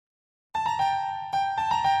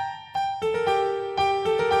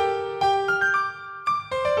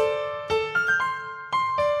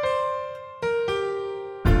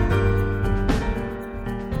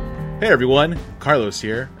Hey everyone, Carlos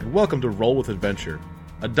here, and welcome to Roll with Adventure,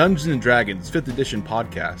 a Dungeons & Dragons 5th edition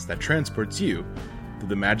podcast that transports you through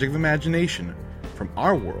the magic of imagination from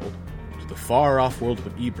our world to the far-off world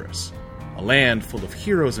of Ibris, a land full of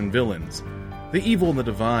heroes and villains, the evil and the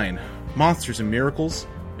divine, monsters and miracles,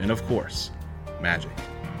 and of course, magic.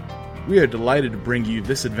 We are delighted to bring you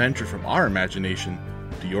this adventure from our imagination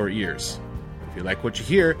to your ears. If you like what you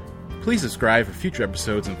hear, please subscribe for future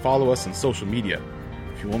episodes and follow us on social media.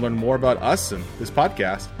 If you want to learn more about us and this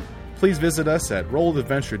podcast, please visit us at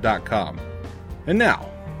rolladventure.com. And now,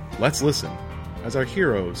 let's listen as our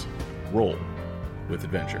heroes roll with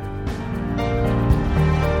adventure.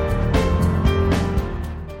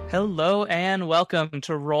 Hello and welcome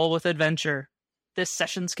to Roll with Adventure. This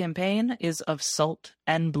session's campaign is of Salt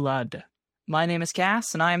and Blood. My name is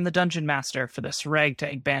Cass, and I am the Dungeon Master for this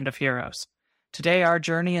ragtag band of heroes. Today our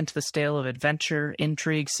journey into the tale of adventure,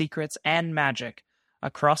 intrigue, secrets, and magic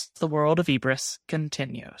across the world of Ibris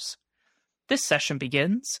continues. This session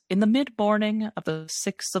begins in the mid-morning of the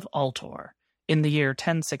 6th of Altor, in the year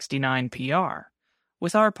 1069 PR,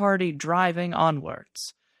 with our party driving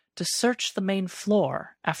onwards to search the main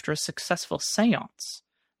floor after a successful seance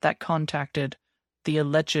that contacted the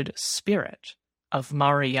alleged spirit of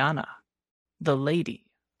Mariana, the lady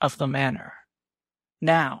of the manor.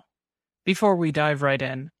 Now, before we dive right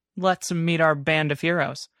in, let's meet our band of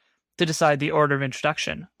heroes. To decide the order of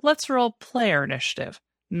introduction, let's roll player initiative,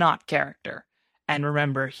 not character. And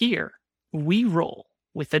remember, here, we roll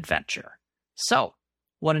with adventure. So,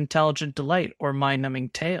 what intelligent delight or mind-numbing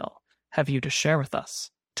tale have you to share with us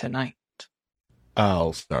tonight?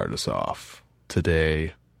 I'll start us off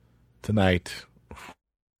tonight,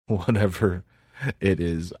 whatever it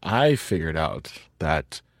is. I figured out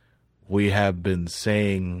that we have been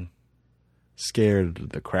saying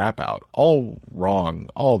scared the crap out all wrong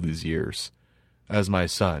all these years. As my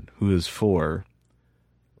son, who is 4,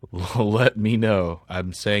 let me know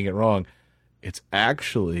I'm saying it wrong. It's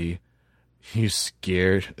actually, you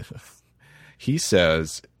scared. He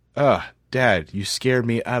says, Dad, you scared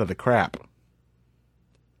me out of the crap.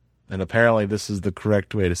 And apparently this is the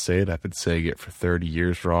correct way to say it. I've been saying it for 30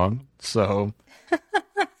 years wrong. So,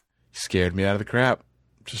 scared me out of the crap.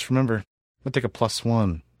 Just remember, I'm going to take a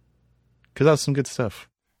 +1. Because that was some good stuff.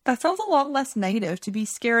 That sounds a lot less negative, to be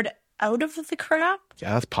scared out of the crap.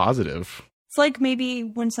 Yeah, that's positive. It's like maybe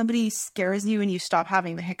when somebody scares you and you stop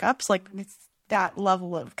having the hiccups, like it's that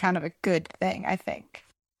level of kind of a good thing, I think.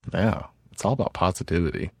 Yeah, it's all about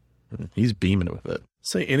positivity. He's beaming with it.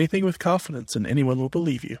 Say anything with confidence and anyone will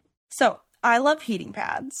believe you. So, I love heating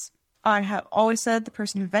pads. I have always said the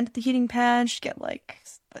person who invented the heating pad should get like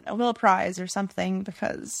the Nobel Prize or something,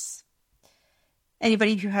 because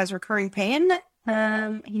anybody who has recurring pain,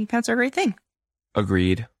 heating pads are a great thing.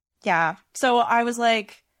 Agreed. Yeah. So I was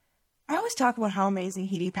like, I always talk about how amazing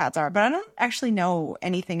heating pads are, but I don't actually know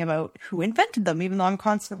anything about who invented them, even though I'm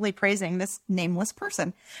constantly praising this nameless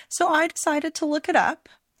person. So I decided to look it up.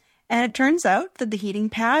 And it turns out that the heating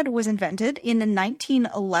pad was invented in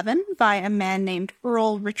 1911 by a man named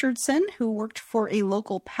Earl Richardson, who worked for a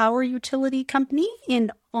local power utility company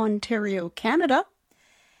in Ontario, Canada.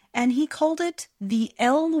 And he called it the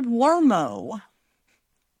El Warmo.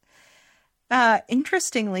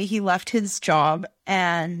 Interestingly, he left his job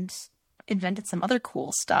and invented some other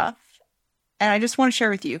cool stuff. And I just want to share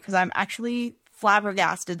with you, because I'm actually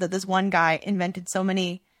flabbergasted that this one guy invented so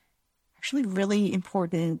many actually really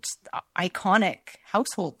important, iconic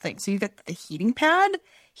household things. So you got the heating pad.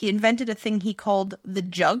 He invented a thing he called the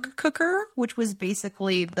jug cooker, which was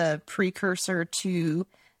basically the precursor to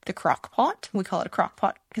the crock pot. We call it a crock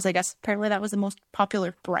pot because I guess apparently that was the most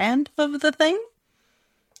popular brand of the thing.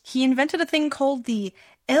 He invented a thing called the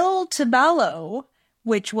El Tabalo,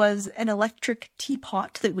 which was an electric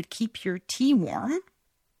teapot that would keep your tea warm.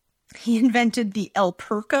 He invented the El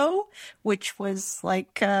Perco, which was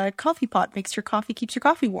like a coffee pot, makes your coffee, keeps your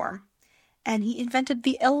coffee warm. And he invented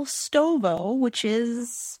the El Stovo, which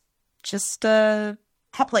is just a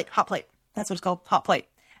hot plate. That's what it's called, hot plate.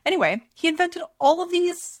 Anyway, he invented all of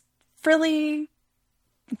these really,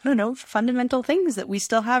 fundamental things that we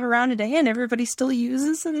still have around today and everybody still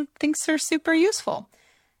uses and thinks are super useful.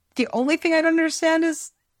 The only thing I don't understand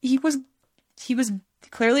is he was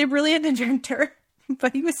clearly a brilliant inventor,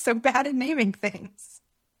 but he was so bad at naming things.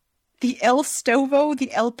 The El Stovo,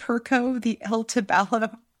 the El Perco, the El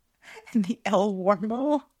Tabalo, and the El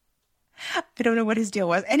Warmo. I don't know what his deal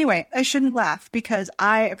was. Anyway, I shouldn't laugh because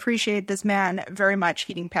I appreciate this man very much.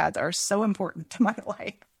 Heating pads are so important to my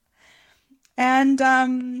life. And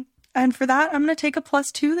for that, I'm going to take a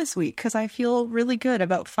 +2 this week because I feel really good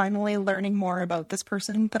about finally learning more about this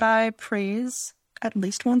person that I praise at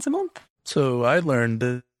least once a month. So I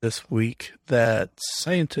learned this week that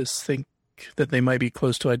scientists think that they might be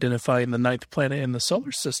close to identifying the ninth planet in the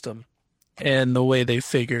solar system. And the way they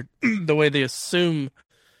assume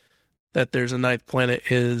that there's a ninth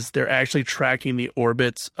planet is they're actually tracking the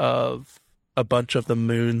orbits of a bunch of the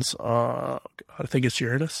moons. I think it's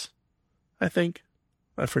Uranus.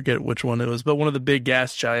 I forget which one it was, but one of the big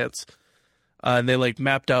gas giants. And they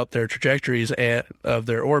mapped out their trajectories of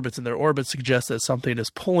their orbits, and their orbits suggest that something is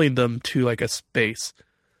pulling them to a space.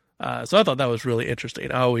 So I thought that was really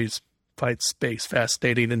interesting. I always find space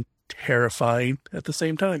fascinating and terrifying at the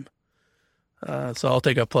same time. So I'll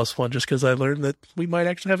take a +1 just because I learned that we might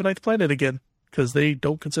actually have a ninth planet again, because they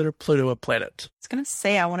don't consider Pluto a planet. I was going to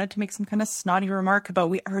say, I wanted to make some kind of snotty remark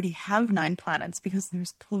about we already have 9 planets because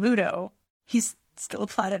there's Pluto. He's still a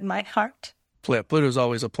planet in my heart. Pluto's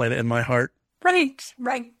always a planet in my heart. Right.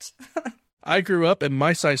 I grew up and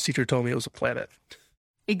my science teacher told me it was a planet.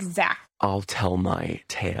 Exact. I'll tell my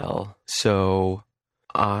tale. So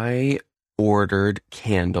I ordered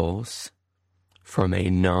candles from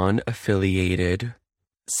a non-affiliated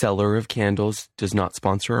seller of candles, does not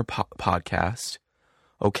sponsor a podcast.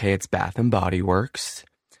 Okay, it's Bath and Body Works,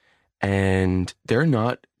 and they're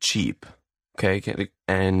not cheap. Okay,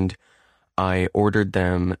 and I ordered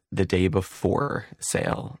them the day before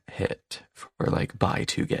sale hit for buy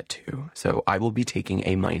two get two. So I will be taking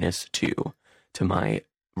a -2 to my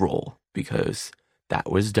roll because that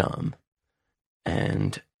was dumb.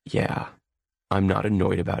 And yeah, I'm not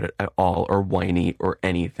annoyed about it at all or whiny or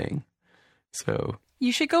anything. So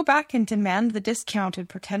You should go back and demand the discount and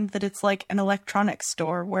pretend that it's an electronics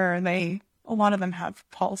store where a lot of them have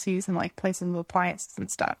policies and places of appliances and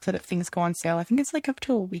stuff that if things go on sale, I think it's up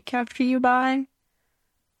to a week after you buy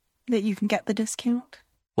that you can get the discount.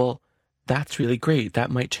 well, that's really great.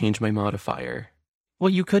 That might change my modifier.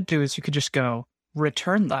 What you could do is you could just go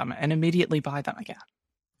return them and immediately buy them again.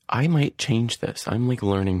 I might change this. I'm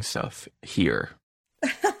learning stuff here.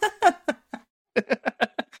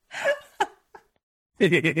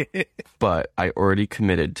 But I already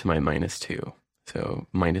committed to my -2. So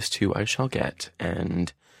 -2 I shall get.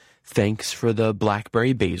 And thanks for the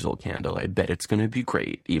blackberry basil candle. I bet it's going to be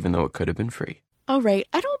great, even though it could have been free. All right,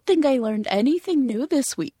 I don't think I learned anything new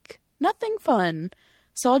this week. Nothing fun.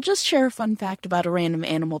 So I'll just share a fun fact about a random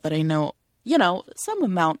animal that I know, some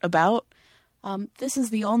amount about. This is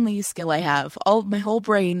the only skill I have. My whole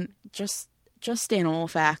brain, just animal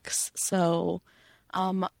facts. So,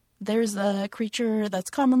 there's a creature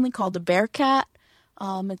that's commonly called a bearcat.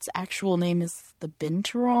 Its actual name is the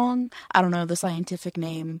binturong. I don't know the scientific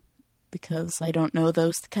name because I don't know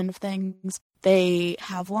those kind of things. They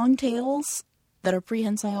have long tails that are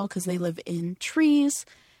prehensile because they live in trees,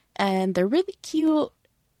 and they're really cute,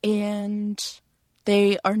 and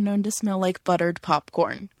they are known to smell like buttered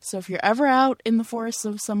popcorn. So if you're ever out in the forests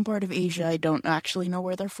of some part of Asia, I don't actually know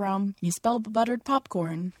where they're from, you smell buttered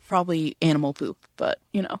popcorn, probably animal poop, but,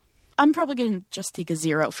 I'm probably going to just take a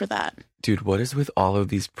 0 for that. Dude, what is with all of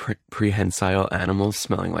these prehensile animals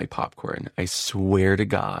smelling like popcorn? I swear to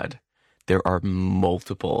God, there are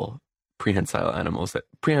multiple prehensile animals.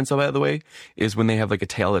 Prehensile, by the way, is when they have a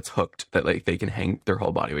tail that's hooked that they can hang their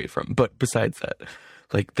whole body weight from. But besides that,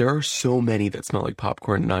 there are so many that smell like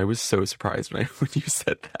popcorn, and I was so surprised when you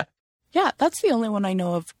said that. Yeah, that's the only one I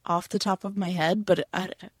know of off the top of my head, but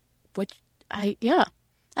I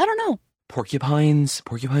don't know. Porcupines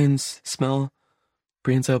smell,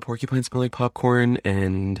 prehensile porcupines smell like popcorn,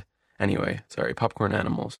 and anyway, sorry, popcorn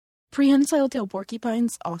animals. Prehensile tail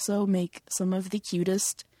porcupines also make some of the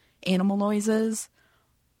cutest animal noises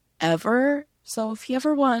ever. So if you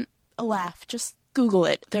ever want a laugh, just Google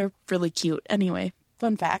it. They're really cute. Anyway,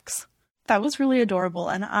 fun facts. That was really adorable,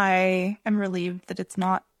 and I am relieved that it's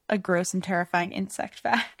not a gross and terrifying insect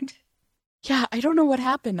fact. Yeah, I don't know what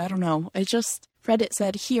happened. I don't know. Reddit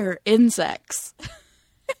said, here, insects.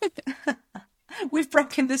 We've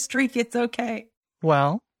broken the streak. It's okay.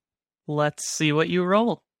 Well, let's see what you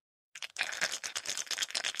roll.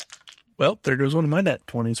 Well, there goes one of my net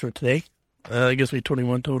 20s for today. I guess we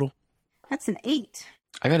 21 total. That's an 8.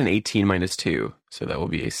 I got an 18 -2, so that will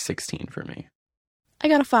be a 16 for me. I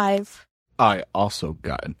got a 5. I also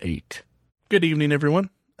got an 8. Good evening, everyone.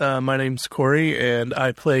 My name's Corey, and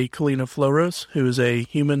I play Kalina Floros, who is a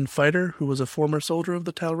human fighter who was a former soldier of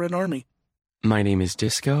the Tal'Ren army. My name is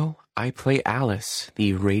Disco. I play Alice,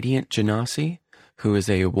 the Radiant Genasi, who is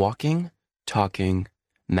a walking, talking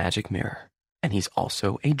magic mirror. And he's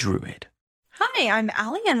also a druid. Hi, I'm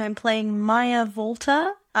Allie, and I'm playing Maya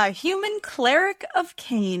Volta, a human cleric of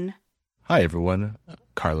Cain. Hi, everyone.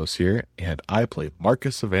 Carlos here, and I play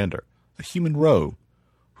Marcus Evander, a human rogue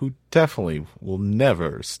who definitely will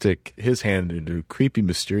never stick his hand into creepy,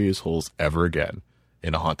 mysterious holes ever again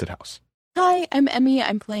in a haunted house. Hi, I'm Emmy.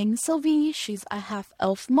 I'm playing Sylvie. She's a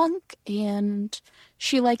half-elf monk, and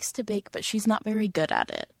she likes to bake, but she's not very good at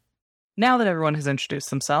it. Now that everyone has introduced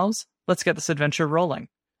themselves, let's get this adventure rolling.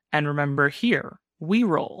 And remember, here, we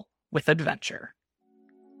roll with adventure.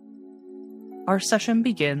 Our session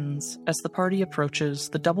begins as the party approaches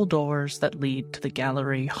the double doors that lead to the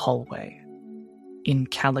gallery hallway in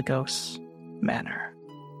Caligos Manor.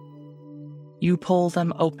 You pull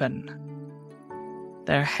them open,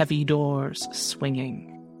 their heavy doors swinging,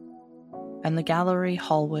 and the gallery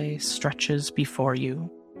hallway stretches before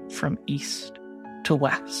you from east to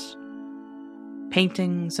west.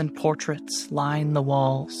 Paintings and portraits line the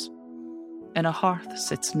walls, and a hearth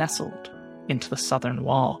sits nestled into the southern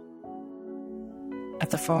wall.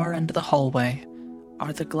 At the far end of the hallway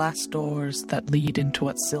are the glass doors that lead into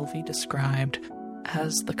what Sylvie described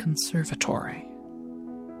as the conservatory,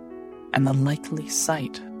 and the likely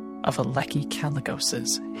site of Aleki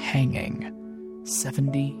Caligos's hanging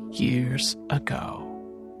 70 years ago.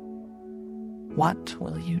 What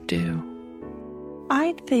will you do?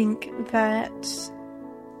 I think that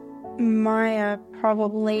Maya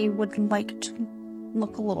probably would like to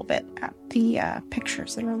look a little bit at the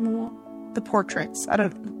pictures that are on the wall. The portraits. I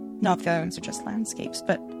don't know if the other ones are just landscapes,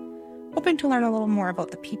 but hoping to learn a little more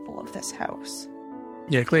about the people of this house.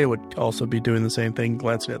 Yeah, Clea would also be doing the same thing,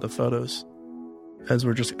 glancing at the photos. I think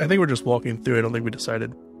we're just walking through. I don't think we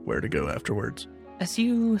decided where to go afterwards. As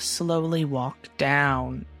you slowly walk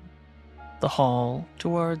down the hall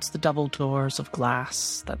towards the double doors of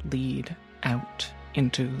glass that lead out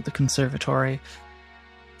into the conservatory,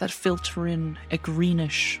 that filter in a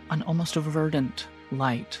greenish and almost a verdant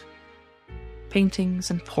light, paintings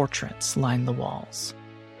and portraits line the walls.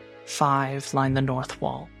 5 line the north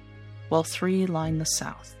wall, while 3 line the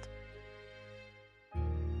south.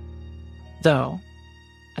 Though,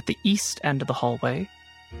 at the east end of the hallway,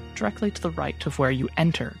 directly to the right of where you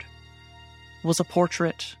entered, was a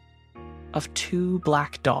portrait of 2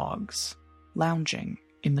 black dogs lounging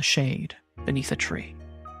in the shade beneath a tree.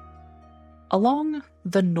 Along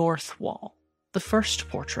the north wall, the first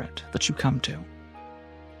portrait that you come to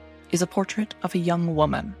is a portrait of a young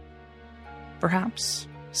woman, perhaps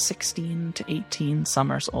 16 to 18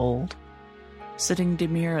 summers old, sitting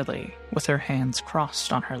demurely with her hands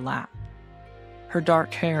crossed on her lap. Her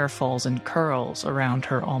dark hair falls in curls around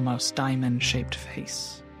her almost diamond-shaped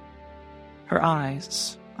face. Her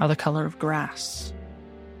eyes are the color of grass,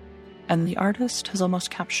 and the artist has almost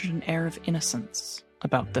captured an air of innocence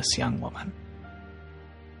about this young woman.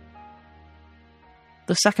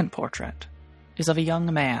 The second portrait is of a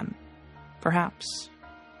young man, perhaps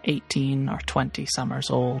 18 or 20 summers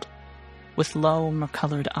old, with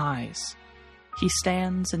loam-colored eyes. He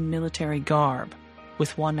stands in military garb,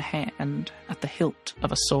 with one hand at the hilt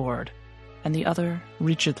of a sword, and the other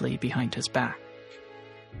rigidly behind his back.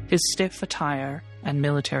 His stiff attire and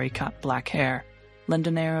military-cut black hair lend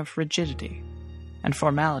an air of rigidity and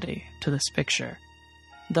formality to this picture,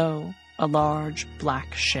 though a large,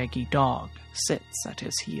 black, shaggy dog sits at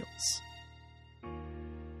his heels.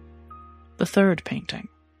 The third painting,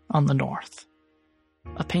 on the north,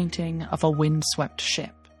 a painting of a windswept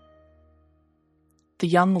ship. The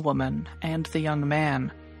young woman and the young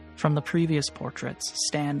man from the previous portraits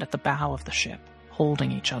stand at the bow of the ship,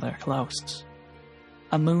 holding each other close.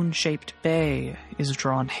 A moon-shaped bay is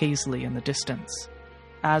drawn hazily in the distance,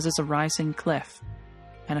 as is a rising cliff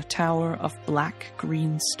and a tower of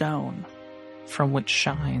black-green stone from which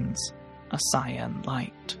shines a cyan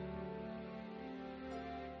light.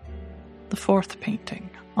 The fourth painting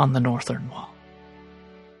on the northern wall.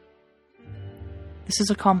 This is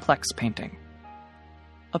a complex painting.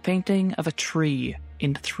 A painting of a tree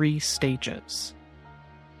in 3 stages.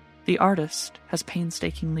 The artist has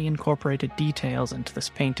painstakingly incorporated details into this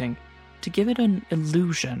painting to give it an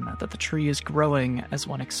illusion that the tree is growing as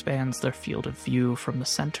one expands their field of view from the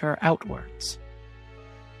center outwards.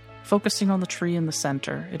 Focusing on the tree in the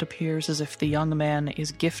center, it appears as if the young man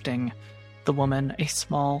is gifting the woman a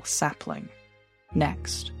small sapling.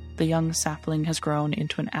 Next, the young sapling has grown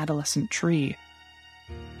into an adolescent tree,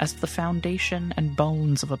 as the foundation and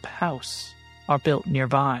bones of a house are built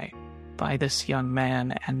nearby by this young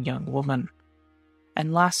man and young woman.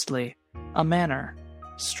 And lastly, a manor,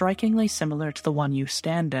 strikingly similar to the one you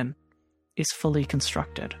stand in, is fully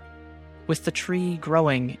constructed, with the tree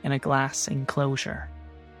growing in a glass enclosure.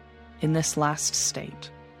 In this last state,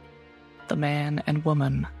 the man and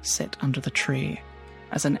woman sit under the tree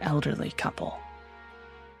as an elderly couple.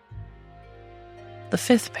 The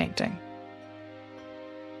fifth painting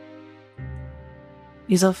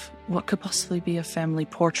is of what could possibly be a family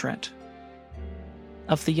portrait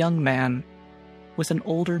of the young man with an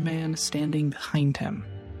older man standing behind him.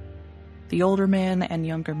 The older man and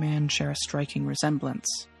younger man share a striking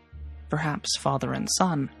resemblance, perhaps father and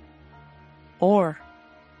son, or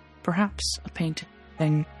perhaps a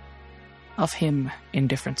painting of him in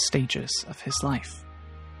different stages of his life.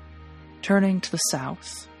 Turning to the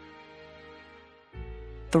south,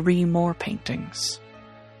 3 more paintings.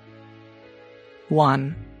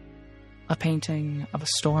 1, a painting of a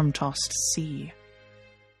storm-tossed sea,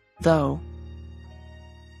 though,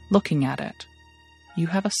 looking at it, you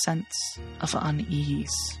have a sense of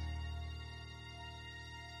unease.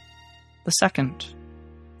 The second,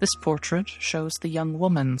 this portrait shows the young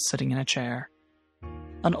woman sitting in a chair.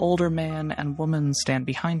 An older man and woman stand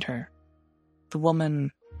behind her. The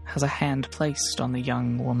woman has a hand placed on the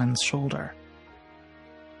young woman's shoulder.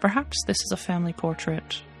 Perhaps this is a family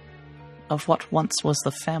portrait of what once was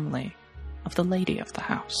the family of the lady of the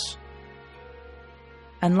house.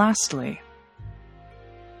 And lastly,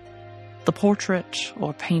 the portrait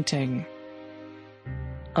or painting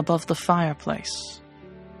above the fireplace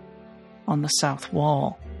on the south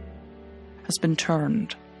wall has been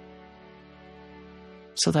turned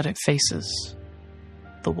so that it faces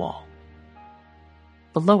the wall.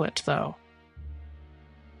 Below it, though,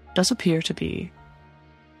 does appear to be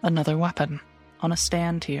another weapon. On a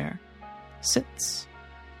stand here sits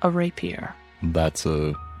a rapier. That's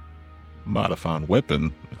a mighty fine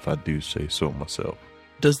weapon, if I do say so myself.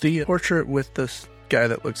 Does the portrait with this guy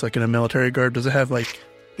that looks like in a military garb, does it have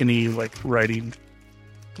any writing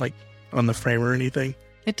on the frame or anything?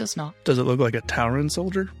 It does not. Does it look like a Tauren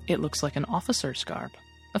soldier? It looks like an officer's garb.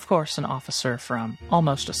 Of course, an officer from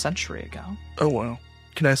almost a century ago. Oh, wow.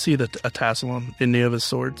 Can I see a tassel on any of his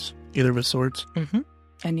swords? Either of his swords? Mm-hmm.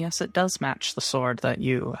 And yes, it does match the sword that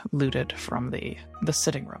you looted from the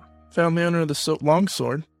sitting room. Found the owner of the long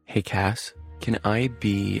sword. Hey, Cass, can I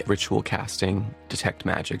be ritual casting detect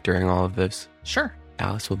magic during all of this? Sure.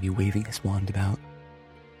 Alice will be waving his wand about.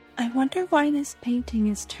 I wonder why this painting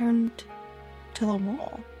is turned to the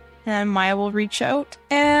wall. And Maya will reach out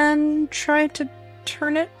and try to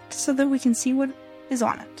turn it so that we can see what is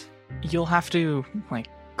on it. You'll have to,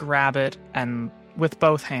 grab it and with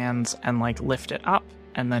both hands and, lift it up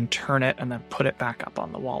and then turn it and then put it back up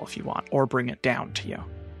on the wall if you want, or bring it down to you.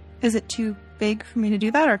 Is it too big for me to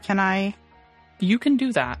do that, or can I? You can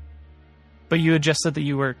do that. But you had just said that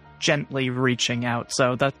you were gently reaching out,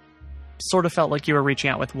 so that sort of felt like you were reaching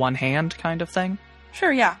out with one hand kind of thing.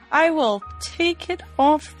 Sure, yeah. I will take it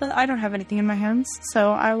off I don't have anything in my hands,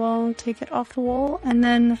 so I will take it off the wall, and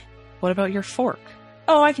then... What about your fork?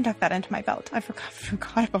 Oh, I can tuck that into my belt. I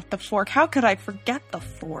forgot about the fork. How could I forget the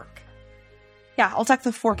fork? Yeah, I'll tuck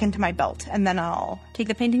the fork into my belt, and then I'll take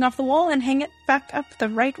the painting off the wall and hang it back up the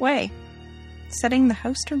right way, setting the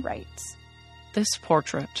house to rights. This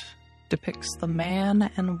portrait depicts the man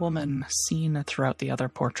and woman seen throughout the other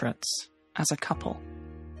portraits as a couple.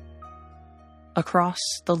 Across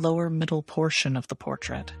the lower middle portion of the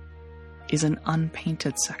portrait is an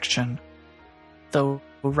unpainted section, though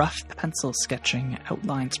rough pencil sketching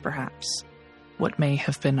outlines perhaps what may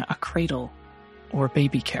have been a cradle or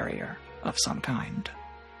baby carrier of some kind.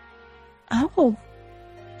 Oh,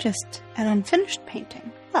 just an unfinished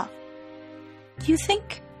painting. Well, do you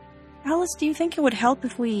think it would help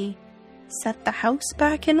if we set the house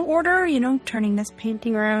back in order? Turning this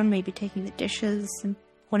painting around, maybe taking the dishes and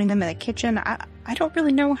putting them in the kitchen. I don't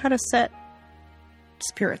really know how to set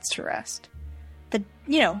spirits to rest.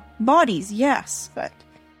 Bodies, yes, but...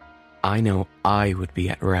 I know I would be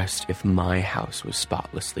at rest if my house was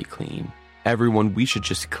spotlessly clean. Everyone, we should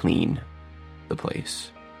just clean the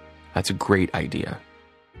place. That's a great idea.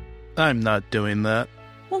 I'm not doing that.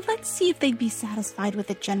 Well, let's see if they'd be satisfied with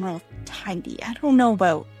a general tidy. I don't know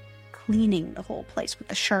about cleaning the whole place with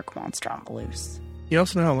the shark monster on the loose. You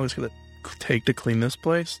also know how long it's going to take to clean this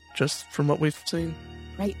place, just from what we've seen?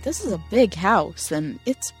 Right, this is a big house, and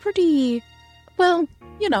it's pretty... Well,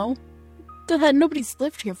 nobody's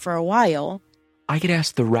lived here for a while. I could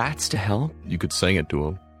ask the rats to help. You could sing it to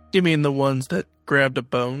them. You mean the ones that grabbed a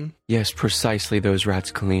bone? Yes, precisely those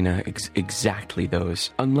rats, Kalina. Exactly those.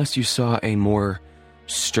 Unless you saw a more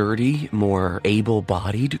sturdy, more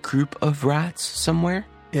able-bodied group of rats somewhere?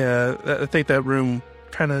 Yeah, I think that room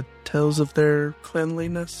kind of tells of their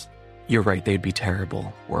cleanliness. You're right, they'd be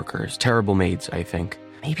terrible workers. Terrible maids, I think.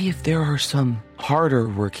 Maybe if there are some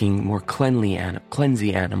harder-working, more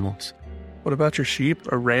cleansy animals. What about your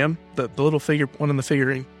sheep? A ram? The little one in the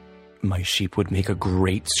figurine? My sheep would make a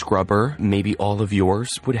great scrubber. Maybe all of yours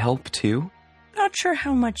would help, too? Not sure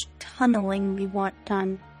how much tunneling we want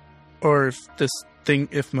done. Or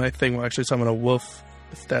if my thing will actually summon a wolf,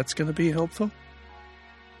 if that's going to be helpful.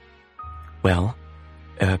 Well,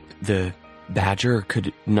 the badger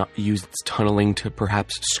could not use its tunneling to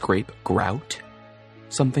perhaps scrape grout,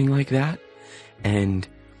 something like that. And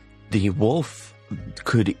the wolf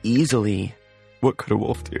could easily... What could a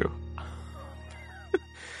wolf do?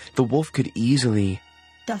 The wolf could easily...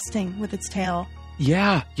 Dusting with its tail.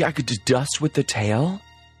 Yeah, I could just dust with the tail.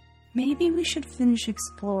 Maybe we should finish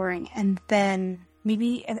exploring, and then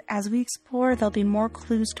maybe as we explore, there'll be more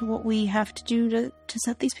clues to what we have to do to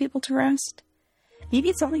set these people to rest. Maybe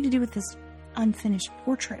it's something to do with this unfinished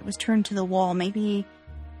portrait. It was turned to the wall. Maybe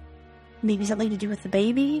something to do with the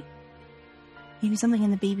baby. Maybe something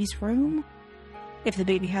in the baby's room, if the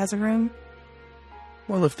baby has a room.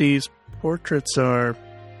 Well, if these portraits are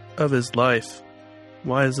of his life,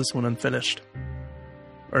 why is this one unfinished?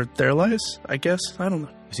 Or their lives, I guess? I don't know.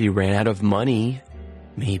 Because he ran out of money,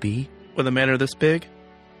 maybe. With a manor this big,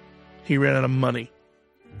 he ran out of money.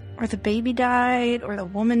 Or the baby died, or the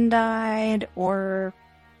woman died, or...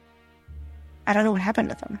 I don't know what happened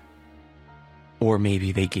to them. Or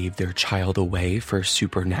maybe they gave their child away for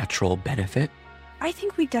supernatural benefit. I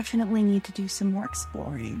think we definitely need to do some more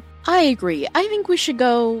exploring. I agree. I think we should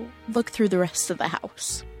go look through the rest of the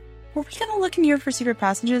house. Were we gonna look in here for secret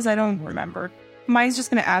passages? I don't remember. Maya's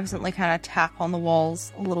just gonna absently kind of tap on the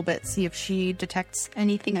walls a little bit, see if she detects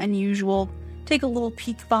anything unusual. Take a little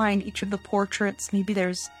peek behind each of the portraits. Maybe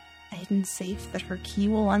there's a hidden safe that her key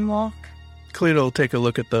will unlock. Kalina will take a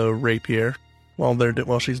look at the rapier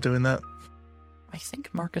while she's doing that. I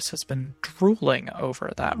think Marcus has been drooling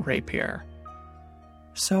over that rapier.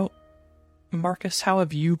 So, Marcus, how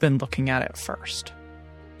have you been looking at it first?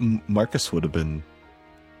 Marcus would have been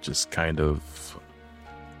just kind of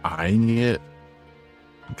eyeing it.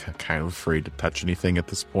 I'm kind of afraid to touch anything at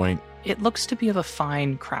this point. It looks to be of a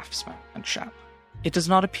fine craftsmanship. It does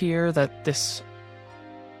not appear that this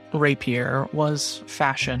rapier was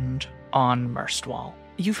fashioned on Murstwall.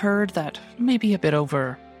 You've heard that maybe a bit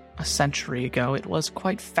over a century ago it was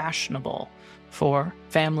quite fashionable for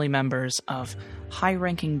family members of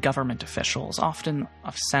high-ranking government officials, often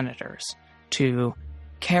of senators, to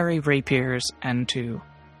carry rapiers and to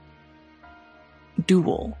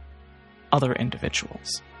duel other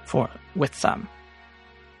individuals with them.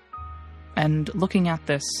 And looking at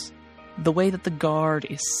this, the way that the guard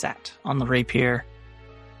is set on the rapier,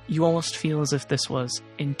 you almost feel as if this was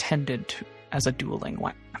intended as a dueling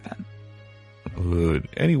weapon. Would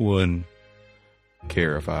anyone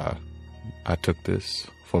care if I took this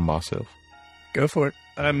for myself? Go for it.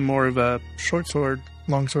 I'm more of a short sword,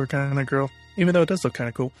 long sword kind of girl, even though it does look kind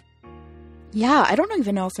of cool. Yeah, I don't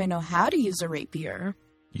even know if I know how to use a rapier.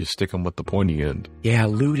 You stick them with the pointy end. Yeah,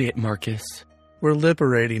 loot it, Marcus. We're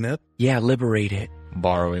liberating it. Yeah, liberate it.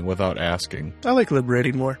 Borrowing without asking. I like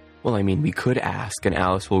liberating more. Well, I mean, we could ask, and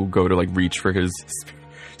Alice will go to, reach for his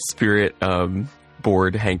spirit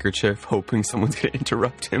board handkerchief, hoping someone's going to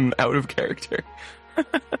interrupt him out of character.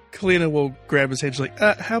 Kalina will grab his hand. She's like,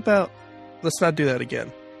 how about, let's not do that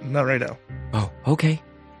again. Not right now. Oh, okay.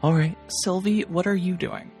 All right. Sylvie, what are you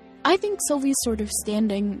doing? I think Sylvie's sort of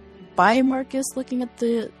standing by Marcus, looking at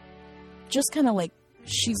just kind of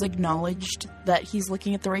she's acknowledged that he's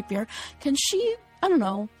looking at the rapier. Can she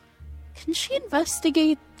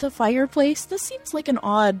investigate the fireplace? This seems like an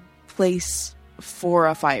odd place for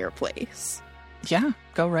a fireplace. Yeah,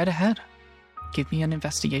 go right ahead. Give me an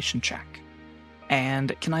investigation check.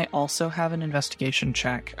 And can I also have an investigation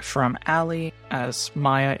check from Allie as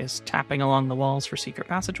Maya is tapping along the walls for secret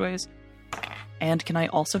passageways? And can I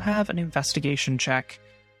also have an investigation check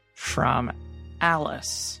from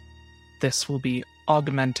Alice? This will be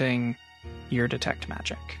augmenting your detect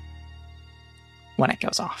magic when it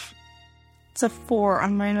goes off. It's a 4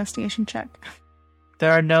 on my investigation check.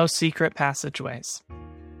 There are no secret passageways.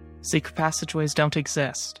 Secret passageways don't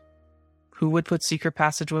exist. Who would put secret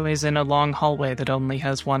passageways in a long hallway that only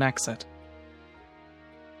has one exit?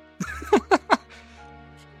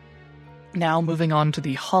 Now, moving on to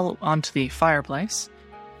the fireplace.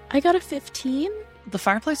 I got a 15. The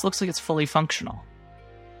fireplace looks like it's fully functional.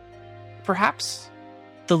 Perhaps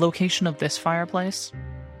the location of this fireplace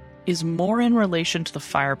is more in relation to the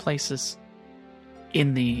fireplaces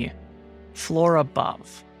in the floor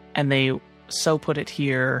above, and they so put it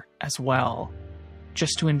here as well,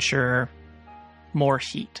 just to ensure more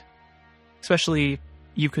heat. Especially,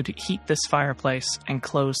 you could heat this fireplace and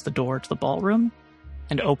close the door to the ballroom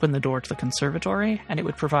and open the door to the conservatory, and it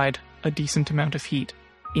would provide a decent amount of heat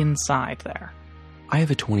inside there. I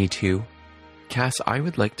have a 22. Cass, I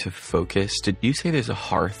would like to focus. Did you say there's a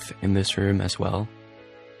hearth in this room as well?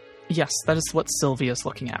 Yes, that is what Sylvia's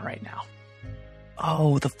looking at right now.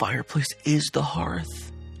 Oh, the fireplace is the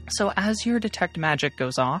hearth. So as your detect magic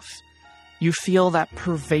goes off, you feel that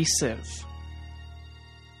pervasive,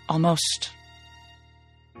 almost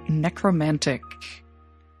necromantic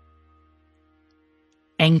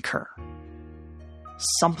anchor.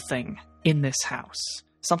 Something in this house.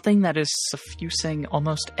 Something that is suffusing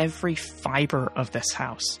almost every fiber of this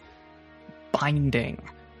house. Binding,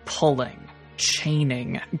 pulling,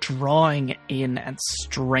 chaining, drawing in and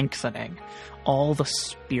strengthening all the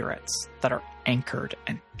spirits that are anchored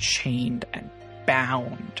and chained and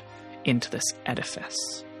bound into this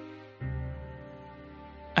edifice.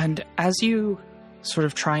 And as you sort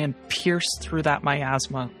of try and pierce through that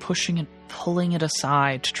miasma, pushing and pulling it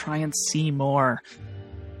aside to try and see more,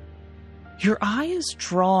 your eye is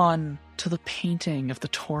drawn to the painting of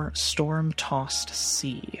the storm-tossed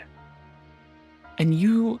sea. And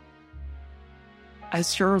you,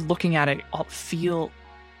 as you're looking at it, feel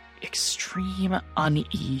extreme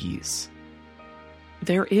unease.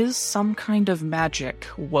 There is some kind of magic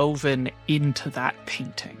woven into that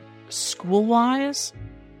painting. School-wise,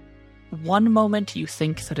 one moment you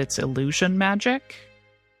think that it's illusion magic,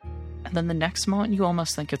 and then the next moment you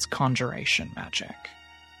almost think it's conjuration magic.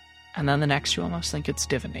 And then the next you almost think it's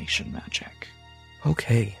divination magic.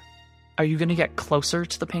 Okay. Are you going to get closer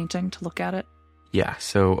to the painting to look at it? Yeah,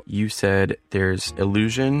 so you said there's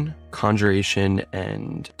illusion, conjuration,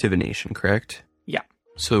 and divination, correct? Yeah.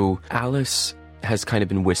 So Alice has kind of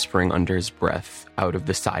been whispering under his breath out of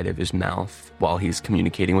the side of his mouth while he's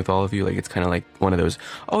communicating with all of you. Like, it's kind of like one of those,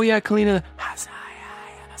 oh yeah, Kalina,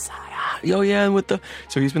 oh yeah, and with the...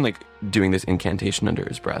 So he's been like doing this incantation under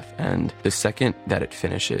his breath, and the second that it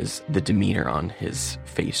finishes, the demeanor on his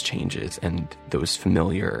face changes, and those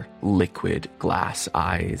familiar liquid glass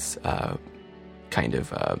eyes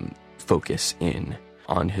focus in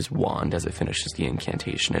on his wand as it finishes the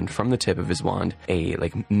incantation, and from the tip of his wand, a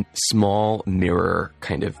small mirror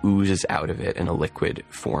kind of oozes out of it in a liquid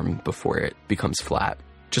form before it becomes flat.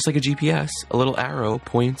 Just like a GPS, a little arrow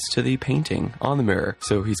points to the painting on the mirror.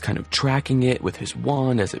 So he's kind of tracking it with his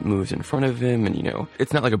wand as it moves in front of him. And, you know,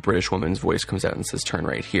 it's not like a British woman's voice comes out and says, turn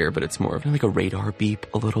right here, but it's more of like a radar beep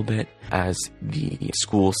a little bit as the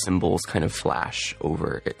school symbols kind of flash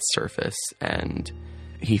over its surface. And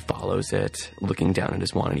he follows it, looking down at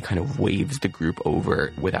his wand, and he kind of waves the group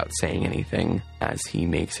over without saying anything as he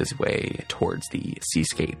makes his way towards the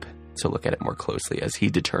seascape to look at it more closely, as he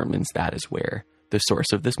determines that is where the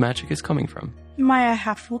source of this magic is coming from. Maya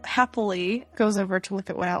happily goes over to look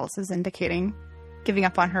at what Alice is indicating, giving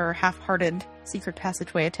up on her half-hearted secret passage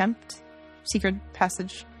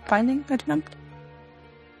finding attempt.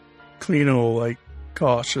 Kalina will,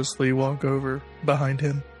 cautiously walk over behind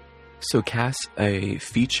him. So, Cass, a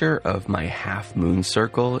feature of my half-moon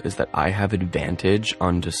circle is that I have advantage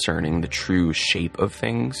on discerning the true shape of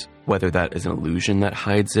things, whether that is an illusion that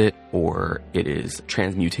hides it or it is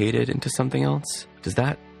transmutated into something else. Does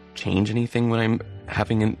that change anything when I'm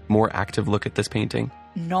having a more active look at this painting?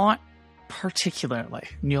 Not particularly.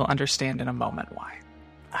 You'll understand in a moment why.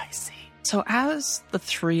 I see. So as the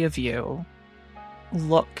three of you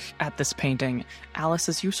look at this painting, Alice,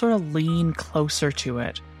 as you sort of lean closer to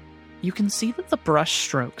it, you can see that the brush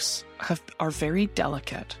strokes are very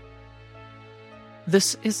delicate.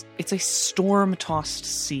 It's a storm-tossed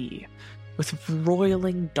sea with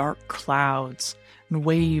roiling dark clouds and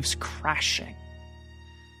waves crashing.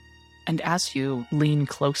 And as you lean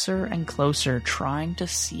closer and closer, trying to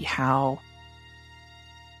see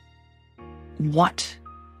what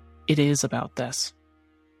it is about this,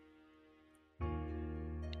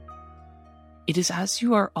 it is as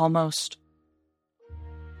you are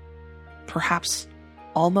perhaps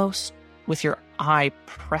almost with your eye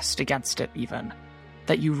pressed against it even,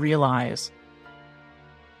 that you realize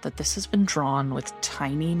that this has been drawn with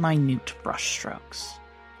tiny, minute brushstrokes.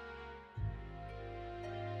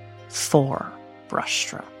 4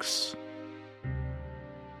 brushstrokes.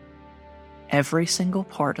 Every single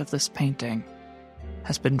part of this painting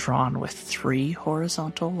has been drawn with 3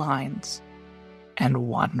 horizontal lines and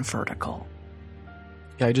 1 vertical.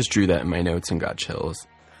 Yeah, I just drew that in my notes and got chills.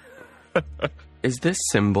 Is this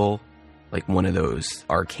symbol like one of those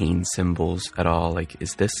arcane symbols at all? Like,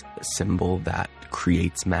 is this a symbol that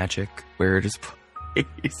creates magic where it is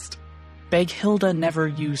placed? Beghilda never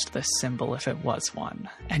used this symbol if it was one,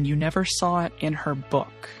 and you never saw it in her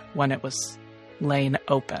book when it was laying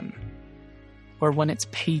open, or when its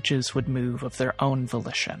pages would move of their own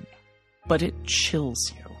volition. But it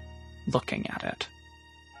chills you looking at it.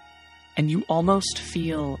 And you almost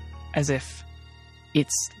feel as if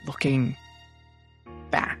it's looking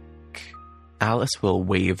back Alice will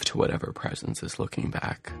wave to whatever presence is looking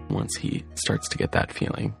back once he starts to get that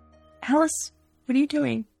feeling. Alice, what are you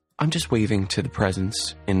doing? I'm just waving to the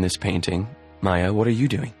presence in this painting. Maya, what are you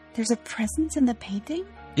doing? There's a presence in the painting?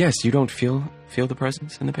 Yes, you don't feel the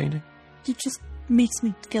presence in the painting? It just makes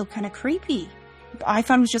me feel kind of creepy. I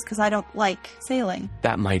thought it was just because I don't like sailing.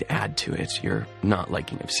 That might add to it. Your not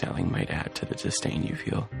liking of sailing might add to the disdain you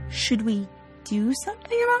feel. Should we do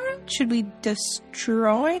something about it? Should we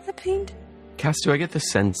destroy the painting? Cass, do I get the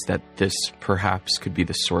sense that this perhaps could be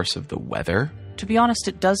the source of the weather? To be honest,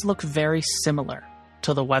 it does look very similar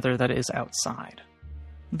to the weather that is outside.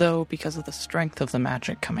 Though, because of the strength of the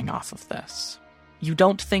magic coming off of this, you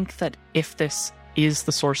don't think that if this is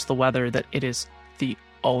the source of the weather, that it is the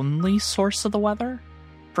only source of the weather?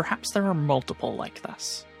 Perhaps there are multiple like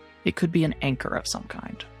this. It could be an anchor of some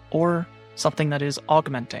kind, or something that is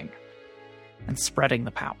augmenting and spreading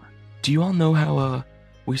the power. Do you all know how,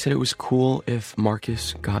 we said it was cool if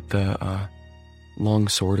Marcus got the, long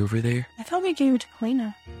sword over there? I thought we gave it to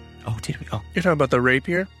Kalina. Oh, did we? Oh. You're talking about the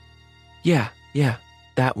rapier? Yeah.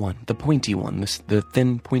 That one. The pointy one. The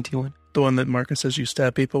thin, pointy one. The one that Marcus says you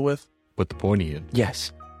stab people with? With the pointy end.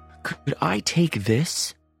 Yes. Could I take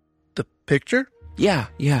this? The picture? Yeah.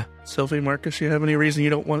 Sylvie, Marcus, you have any reason you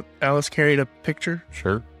don't want Alice carried a picture?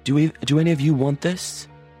 Sure. Do any of you want this?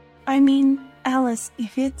 I mean, Alice,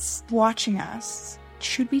 if it's watching us,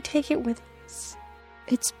 should we take it with us?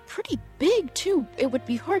 It's pretty big, too. It would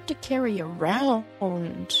be hard to carry around,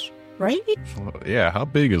 right? Well, yeah, how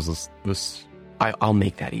big is this? I'll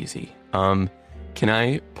make that easy. Can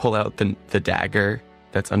I pull out the dagger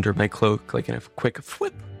that's under my cloak, like in a quick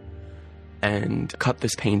flip, and cut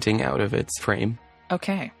this painting out of its frame?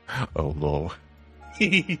 Okay. Oh, no.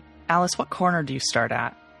 Alice, what corner do you start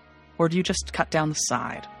at? Or do you just cut down the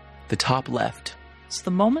side? The top left. So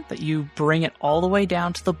the moment that you bring it all the way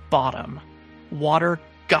down to the bottom, water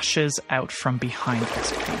gushes out from behind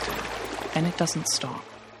this painting, and it doesn't stop.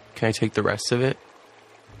 Can I take the rest of it?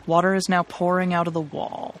 Water is now pouring out of the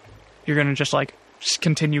wall. You're gonna just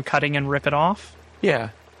continue cutting and rip it off? Yeah.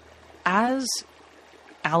 As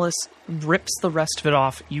Alice rips the rest of it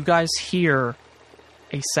off, you guys hear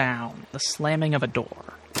a sound, the slamming of a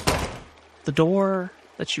door. The door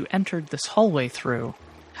that you entered this hallway through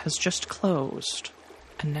has just closed,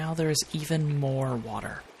 and now there is even more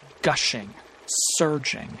water gushing,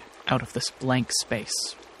 surging out of this blank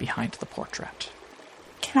space behind the portrait.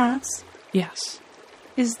 Cass, Yes.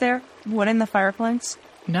 is there wood in the fireplace?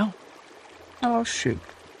 No. Oh, shoot.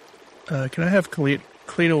 Can I have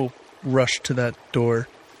Kalina rush to that door?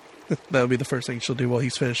 That would be the first thing she'll do while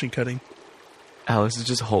he's finishing cutting. Alice is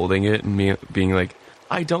just holding it and being like,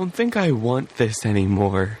 I don't think I want this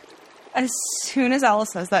anymore. As soon as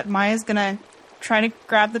Alice says that, Maya's gonna try to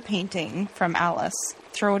grab the painting from Alice,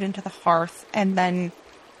 throw it into the hearth, and then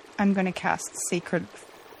I'm gonna cast Sacred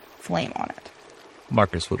Flame on it.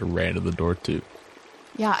 Marcus would have ran to the door, too.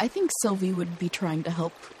 Yeah, I think Sylvie would be trying to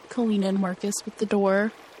help Kalina and Marcus with the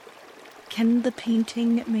door. Can the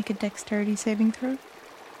painting make a dexterity saving throw?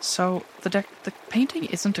 So, the painting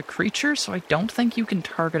isn't a creature, so I don't think you can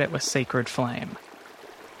target it with Sacred Flame.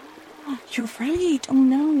 Oh, you're right. Oh,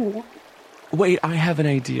 no. Wait, I have an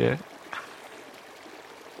idea.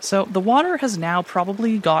 So, the water has now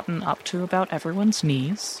probably gotten up to about everyone's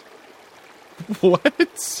knees.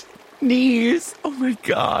 What? Knees. Oh my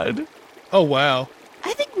god. Oh, wow.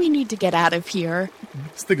 I think we need to get out of here.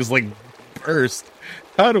 This thing is burst.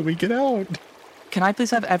 How do we get out? Can I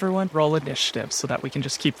please have everyone roll initiative so that we can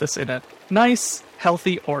just keep this in a nice,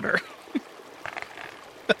 healthy order?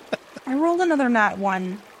 I rolled another nat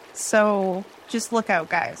 1, so just look out,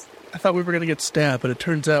 guys. I thought we were going to get stabbed, but it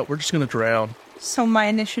turns out we're just going to drown. So my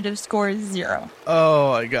initiative score is 0.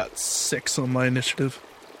 Oh, I got 6 on my initiative.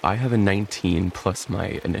 I have a 19 plus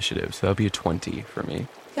my initiative, so that'll be a 20 for me.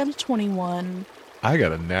 Got a 21. I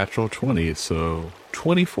got a natural 20, so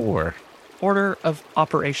 24. Order of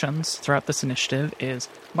operations throughout this initiative is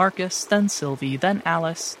Marcus, then Sylvie, then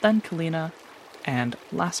Alice, then Kalina, and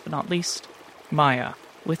last but not least, Maya,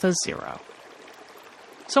 with a 0.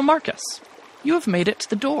 So Marcus, you have made it to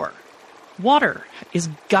the door. Water is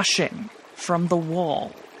gushing from the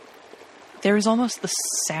wall. There is almost the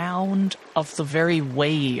sound of the very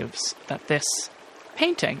waves that this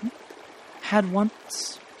painting had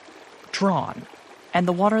once drawn, and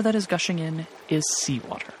the water that is gushing in is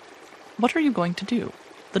seawater. What are you going to do?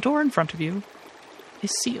 The door in front of you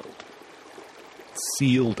is sealed.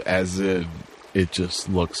 Sealed as in it just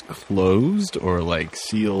looks closed, or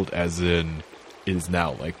sealed as in it is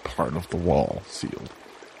now part of the wall sealed?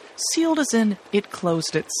 Sealed as in it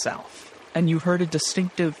closed itself, and you heard a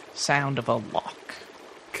distinctive sound of a lock.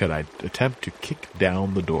 Could I attempt to kick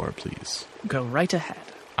down the door, please? Go right ahead.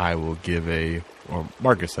 I will give or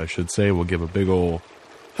Marcus, I should say, will give a big ol'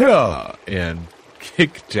 "Hurrah!" and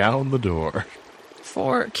kick down the door.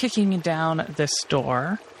 For kicking down this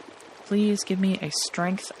door, please give me a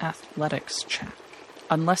strength athletics check.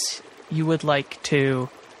 Unless you would like to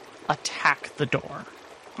attack the door.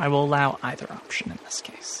 I will allow either option in this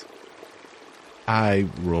case. I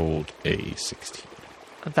rolled a 16.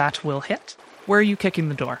 That will hit. Where are you kicking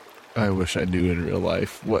the door? I wish I knew in real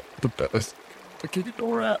life what the best to kick a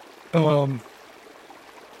door at. I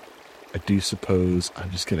do suppose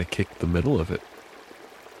I'm just going to kick the middle of it.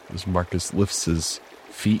 As Marcus lifts his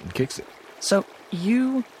feet and kicks it. So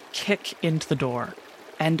you kick into the door,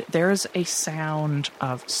 and there's a sound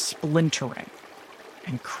of splintering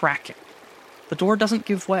and cracking. The door doesn't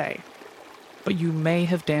give way, but you may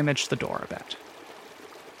have damaged the door a bit.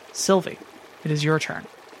 Sylvie, it is your turn.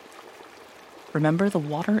 Remember, the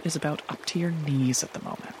water is about up to your knees at the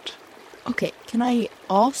moment. Okay, can I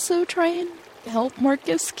also try and help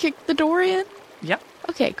Marcus kick the door in? Yep.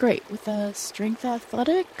 Okay, great. With strength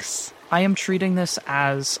athletics? I am treating this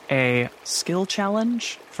as a skill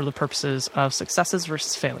challenge for the purposes of successes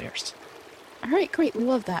versus failures. All right, great. We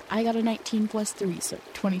love that. I got a 19 plus 3, so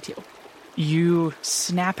 22. You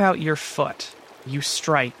snap out your foot. You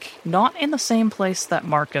strike, not in the same place that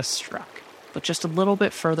Marcus struck, but just a little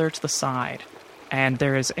bit further to the side. And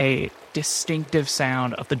there is a distinctive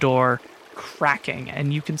sound of the door cracking,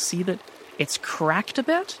 and you can see that it's cracked a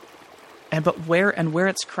bit. But where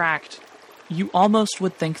it's cracked, you almost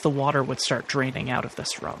would think the water would start draining out of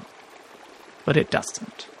this room. But it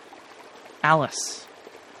doesn't. Alice,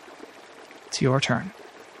 it's your turn.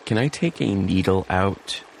 Can I take a needle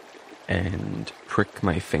out and prick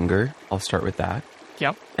my finger? I'll start with that.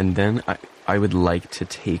 Yep. And then I would like to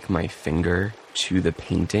take my finger to the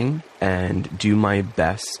painting and do my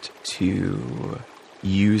best to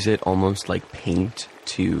use it almost like paint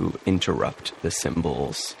to interrupt the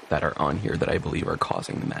symbols that are on here that I believe are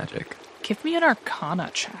causing the magic. Give me an Arcana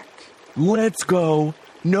check. Let's go.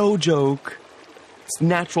 No joke. It's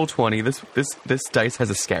natural 20. This dice has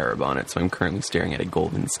a scarab on it, so I'm currently staring at a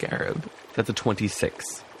golden scarab. That's a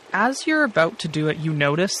 26. As you're about to do it, you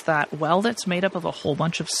notice that while it's made up of a whole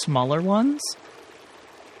bunch of smaller ones,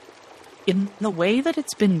 in the way that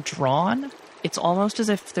it's been drawn, it's almost as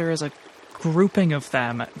if there is a grouping of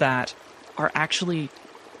them that are actually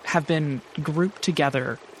have been grouped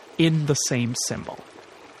together in the same symbol.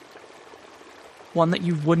 One that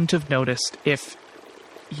you wouldn't have noticed if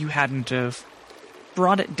you hadn't have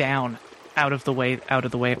brought it down out of the way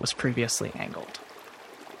it was previously angled.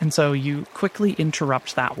 And so you quickly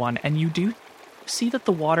interrupt that one, and you do see that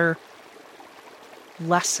the water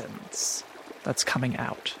lessens that's coming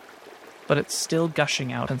out. But it's still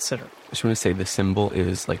gushing out considerably. I just want to say the symbol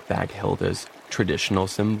is like Baghilda's traditional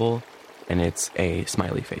symbol, and it's a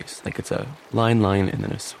smiley face. Like it's a line, and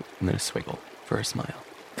then a swiggle for a smile.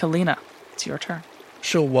 Kalina, it's your turn.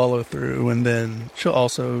 She'll wallow through, and then she'll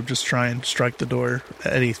also just try and strike the door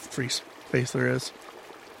at any free space there is.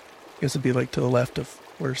 I guess it'd be like to the left of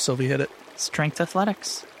where Sylvie hit it. Strength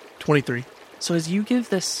athletics. 23. So as you give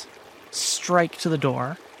this strike to the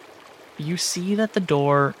door, you see that the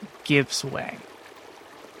door gives way.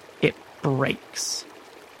 It breaks.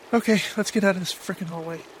 Okay, let's get out of this freaking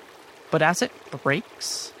hallway. But as it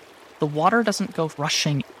breaks, the water doesn't go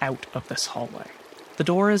rushing out of this hallway. The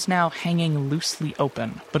door is now hanging loosely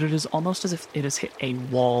open, but it is almost as if it has hit a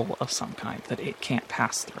wall of some kind that it can't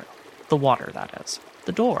pass through. The water, that is.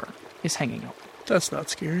 The door is hanging open. That's not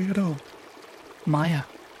scary at all. Maya,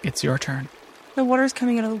 it's your turn. The water's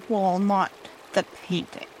coming out of the wall, not the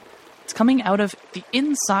painting. It's coming out of the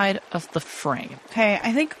inside of the frame. Okay,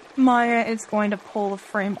 I think Maya is going to pull the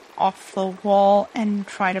frame off the wall and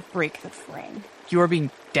try to break the frame. You are being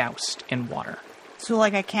doused in water. So,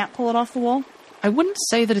 I can't pull it off the wall? I wouldn't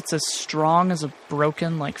say that it's as strong as a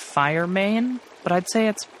broken, fire main, but I'd say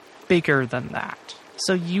it's bigger than that.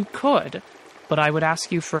 So you could, but I would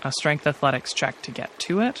ask you for a strength athletics check to get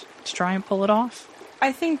to it, to try and pull it off.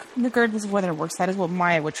 I think, regardless of whether it works, that is what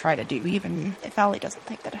Maya would try to do, even if Allie doesn't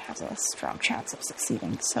think that it has a strong chance of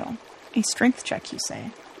succeeding. So, a strength check, you say?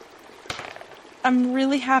 I'm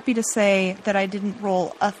really happy to say that I didn't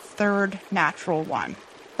roll a third natural one,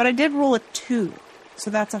 but I did roll a 2, so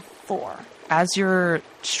that's a 4. As you're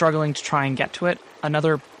struggling to try and get to it,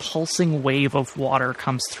 another pulsing wave of water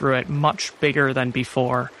comes through it, much bigger than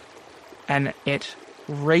before, and it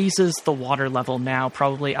raises the water level now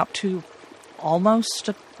probably up to almost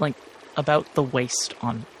about the waist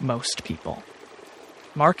on most people.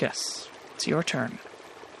 Marcus, it's your turn.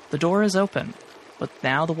 The door is open, but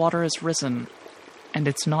now the water has risen and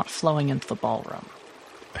it's not flowing into the ballroom.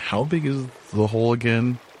 How big is the hole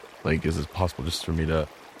again? Like, is it possible just for me to...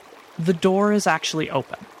 The door is actually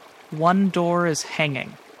open. One door is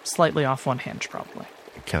hanging, slightly off one hinge, probably.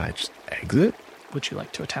 Can I just exit? Would you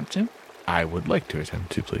like to attempt to? I would like to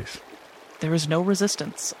attempt to, please. There is no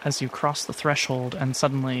resistance as you cross the threshold and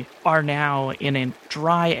suddenly are now in a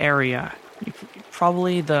dry area.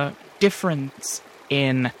 Probably the difference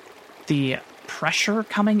in the pressure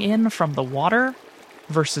coming in from the water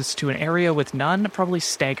versus to an area with none probably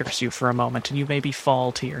staggers you for a moment and you maybe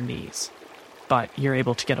fall to your knees. But you're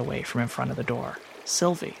able to get away from in front of the door.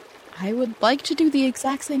 Sylvie. I would like to do the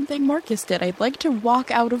exact same thing Marcus did. I'd like to walk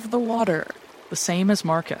out of the water. The same as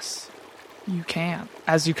Marcus. You can.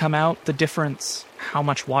 As you come out, the difference, how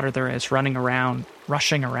much water there is running around,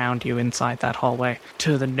 rushing around you inside that hallway,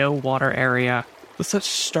 to the no water area, with such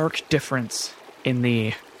stark difference in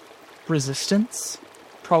the resistance,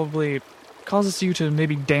 probably causes you to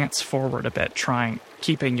maybe dance forward a bit,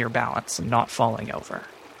 keeping your balance and not falling over.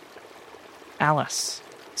 Alice,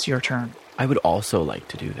 it's your turn. I would also like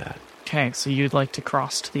to do that. Okay, so you'd like to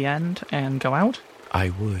cross to the end and go out? I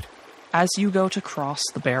would. As you go to cross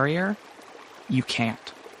the barrier, you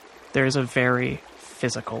can't. There's a very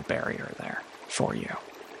physical barrier there for you.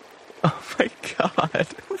 Oh my god.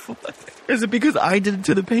 Is it because I did it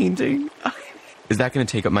to the painting? Is that going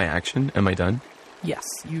to take up my action? Am I done? Yes,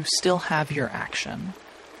 you still have your action.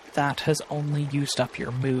 That has only used up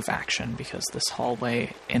your move action because this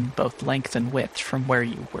hallway, in both length and width from where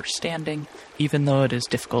you were standing, even though it is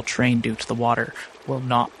difficult terrain due to the water, will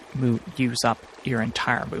not use up your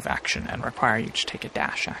entire move action and require you to take a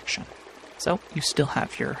dash action. So you still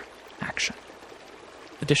have your action.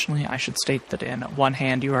 Additionally, I should state that in one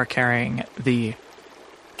hand you are carrying the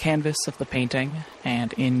canvas of the painting,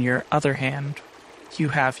 and in your other hand you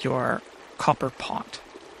have your copper pot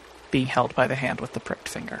being held by the hand with the pricked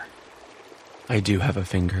finger. I do have a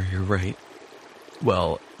finger, you're right.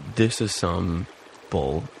 Well, this is some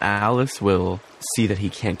bull. Alice will see that he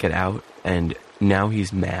can't get out, and now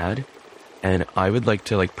he's mad, and I would like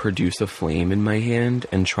to, produce a flame in my hand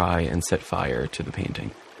and try and set fire to the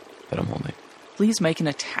painting that I'm holding. Please make an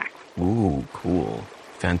attack. Ooh, cool.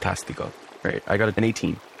 Fantastico. Right, I got an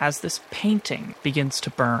 18. As this painting begins to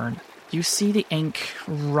burn, you see the ink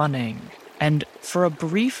running, and for a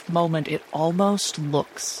brief moment it almost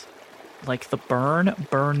looks like the burn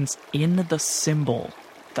burns in the symbol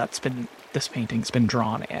this painting's been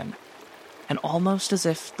drawn in. And almost as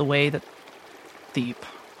if the way that the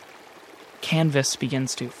canvas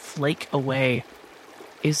begins to flake away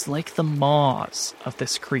is like the maws of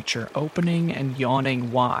this creature opening and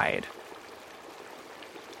yawning wide.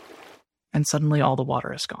 And suddenly all the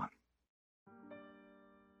water is gone.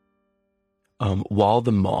 While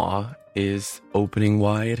the maw is opening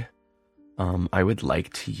wide, I would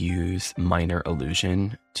like to use minor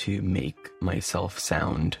illusion to make myself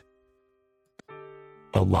sound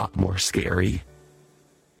a lot more scary.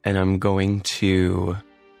 And I'm going to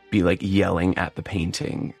be yelling at the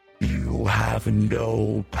painting. You have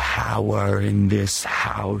no power in this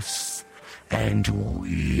house, and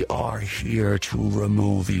we are here to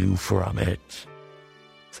remove you from it.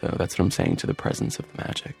 So that's what I'm saying to the presence of the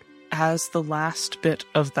magic. As the last bit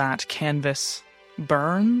of that canvas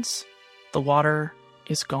burns, the water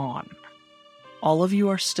is gone. All of you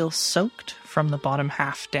are still soaked from the bottom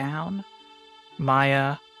half down.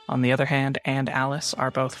 Maya, on the other hand, and Alice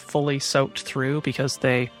are both fully soaked through because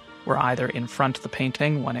they were either in front of the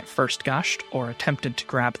painting when it first gushed or attempted to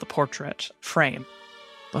grab the portrait frame.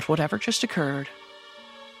 But whatever just occurred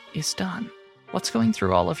is done. What's going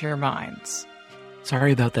through all of your minds?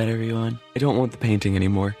 Sorry about that, everyone. I don't want the painting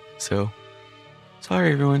anymore, so...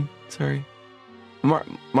 Sorry, everyone. Sorry.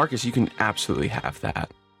 Marcus, you can absolutely have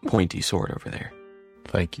that pointy sword over there.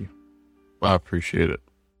 Thank you. I appreciate it.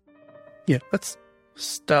 Yeah, let's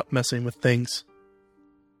stop messing with things.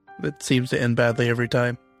 It seems to end badly every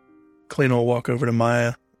time. Kalina will walk over to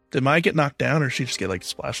Maya. Did Maya get knocked down, or did she just get,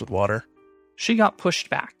 splashed with water? She got pushed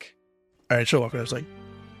back. Alright, she'll walk over. I was like,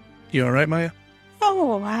 you alright, Maya?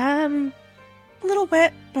 Oh, a little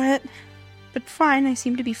bit, but fine. I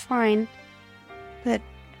seem to be fine. But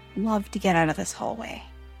love to get out of this hallway.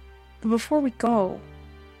 But before we go,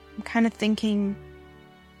 I'm kind of thinking...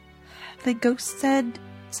 The ghost said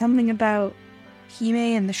something about Hime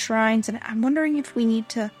and the shrines, and I'm wondering if we need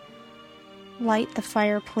to light the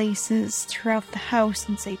fireplaces throughout the house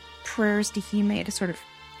and say prayers to Hime to sort of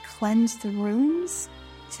cleanse the rooms?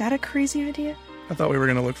 Is that a crazy idea? I thought we were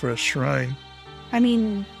going to look for a shrine. I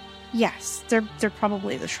mean, yes, they're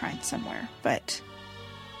probably the shrine somewhere, but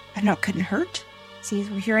I don't know, it couldn't hurt. See,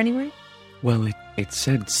 we're here anyway. Well, it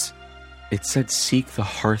said It said seek the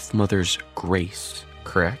Hearth Mother's grace,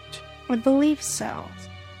 correct? I believe so.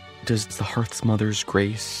 Does the Hearth Mother's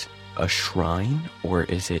grace a shrine, or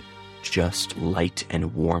is it just light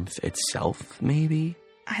and warmth itself, maybe?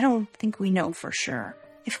 I don't think we know for sure.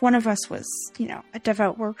 If one of us was, a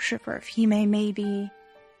devout worshiper of Hime, maybe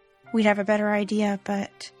we'd have a better idea,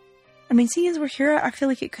 but seeing as we're here, I feel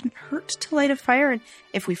like it couldn't hurt to light a fire, and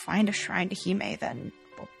if we find a shrine to Hime,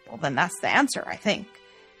 then that's the answer, I think.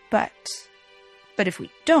 But if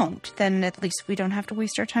we don't, then at least we don't have to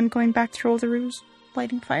waste our time going back through all the rooms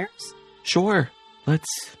lighting fires. Sure,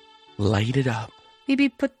 let's light it up. Maybe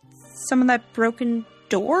put some of that broken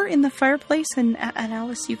door in the fireplace, and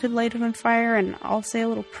Alice, you could light it on fire, and I'll say a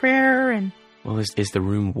little prayer, and... Well, is the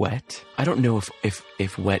room wet? I don't know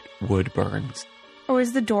if wet wood burns. Oh,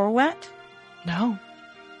 is the door wet? No.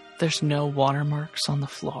 There's no watermarks on the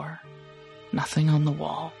floor. Nothing on the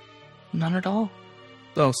wall. None at all.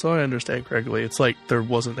 Oh, so I understand correctly. It's like there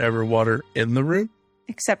wasn't ever water in the room?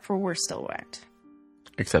 Except for we're still wet.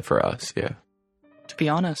 Except for us, yeah. To be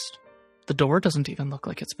honest, the door doesn't even look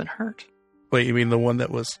like it's been hurt. Wait, you mean the one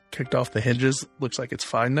that was kicked off the hinges looks like it's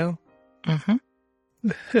fine now? Mm-hmm.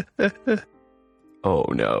 Oh,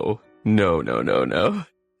 no. No.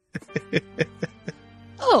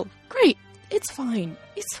 Oh, great. It's fine.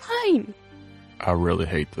 It's fine. I really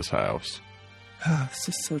hate this house. This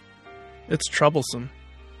is so... It's troublesome.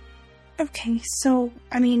 Okay, so,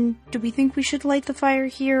 do we think we should light the fire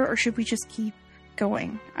here, or should we just keep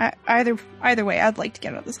going? Either way, I'd like to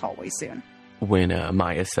get out of this hallway soon. When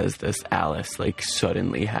Maya says this, Alice,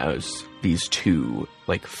 suddenly has these two,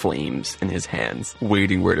 flames in his hands,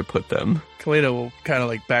 waiting where to put them. Kaleda will kind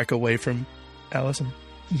of, back away from Alice, and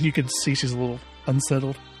you can see she's a little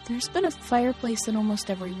unsettled. There's been a fireplace in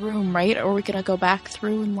almost every room, right? Or are we gonna go back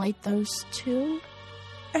through and light those too?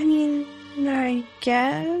 I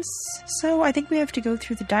guess so. I think we have to go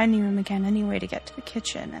through the dining room again anyway to get to the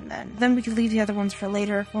kitchen, and then we could leave the other ones for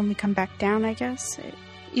later when we come back down, I guess.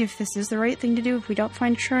 If this is the right thing to do, if we don't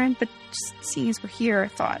find a shrine, but just seeing as we're here, I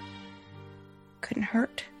thought couldn't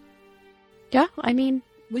hurt. Yeah,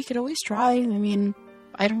 we could always try.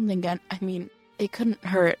 I don't think it couldn't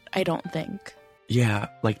hurt, I don't think. Yeah,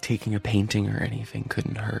 taking a painting or anything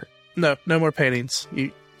couldn't hurt. No more paintings.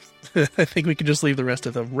 I think we can just leave the rest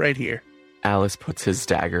of them right here. Alice puts his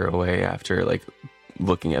dagger away after,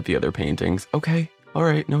 looking at the other paintings. Okay, all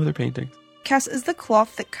right, no other paintings. Cass, is the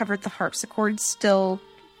cloth that covered the harpsichord still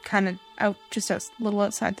kind of out, just a little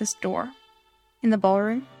outside this door in the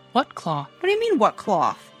ballroom? What cloth? What do you mean, what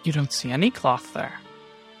cloth? You don't see any cloth there.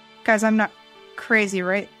 Guys, I'm not crazy,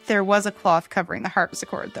 right? There was a cloth covering the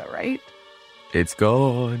harpsichord, though, right? It's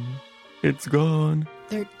gone. It's gone.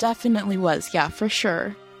 There definitely was, yeah, for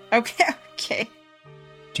sure. Okay.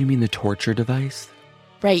 Do you mean the torture device?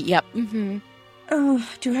 Right, yep. Mm-hmm. Oh,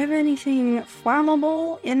 do I have anything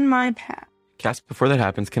flammable in my pack? Cass, before that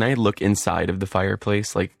happens, can I look inside of the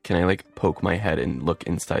fireplace? Can I, poke my head and look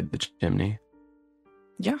inside the chimney?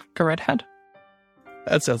 Yeah, go right ahead.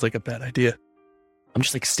 That sounds like a bad idea. I'm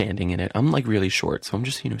just, standing in it. I'm, really short, so I'm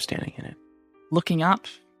just, standing in it. Looking up,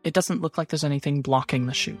 it doesn't look like there's anything blocking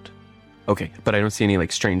the chute. Okay, but I don't see any,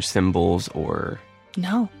 strange symbols or...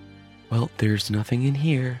 No. Well, there's nothing in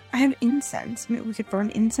here. I have incense. We could burn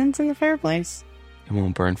incense in the fireplace. It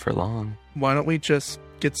won't burn for long. Why don't we just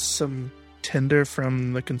get some tinder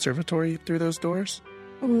from the conservatory through those doors?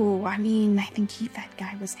 Ooh, I think that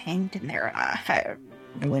guy was hanged in there. I'm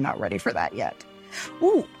really not ready for that yet.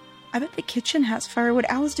 Ooh, I bet the kitchen has firewood.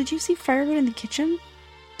 Alice, did you see firewood in the kitchen?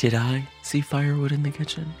 Did I see firewood in the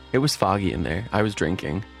kitchen? It was foggy in there. I was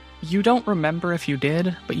drinking. You don't remember if you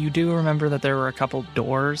did, but you do remember that there were a couple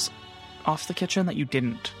doors off the kitchen that you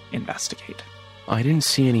didn't investigate. I didn't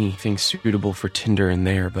see anything suitable for tinder in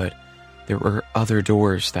there, but there were other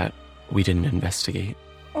doors that we didn't investigate.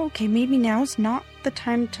 Okay, maybe now's not the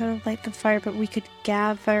time to light the fire, but we could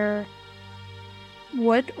gather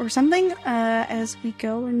wood or something as we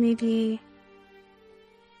go, and maybe...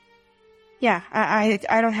 Yeah, I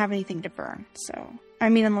don't have anything to burn, so...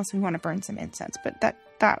 unless we want to burn some incense, but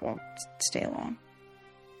that won't stay long.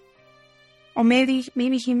 Or maybe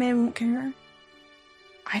Hime won't care.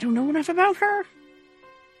 I don't know enough about her.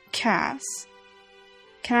 Cass,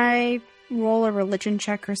 can I roll a religion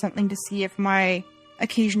check or something to see if my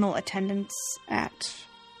occasional attendance at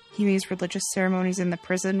Hime's religious ceremonies in the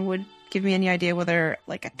prison would give me any idea whether,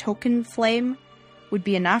 a token flame would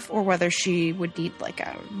be enough, or whether she would need,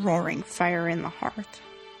 a roaring fire in the hearth?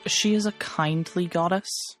 She is a kindly goddess.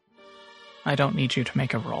 I don't need you to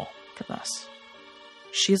make a roll for this.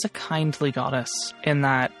 She is a kindly goddess in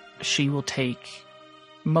that she will take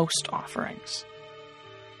most offerings.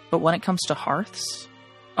 But when it comes to hearths,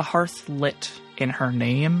 a hearth lit in her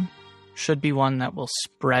name should be one that will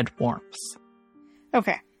spread warmth.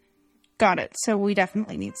 Okay. Got it. So we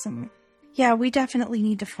definitely need some... Yeah, we definitely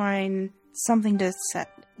need to find something to set,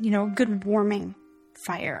 a good warming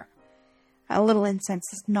fire. A little incense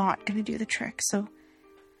is not going to do the trick, so...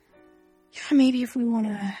 Yeah, maybe if we want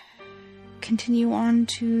to continue on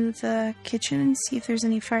to the kitchen and see if there's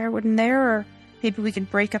any firewood in there, or maybe we could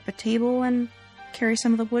break up a table and carry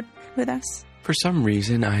some of the wood with us. For some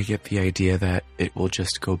reason, I get the idea that it will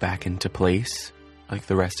just go back into place, like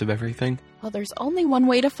the rest of everything. Well, there's only one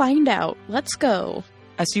way to find out. Let's go.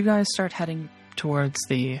 As you guys start heading towards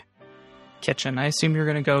the kitchen, I assume you're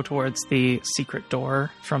going to go towards the secret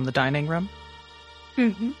door from the dining room?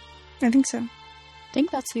 Mm-hmm. I think so. I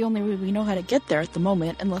think that's the only way we know how to get there at the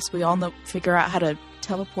moment, unless we all figure out how to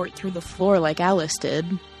teleport through the floor like Alice did.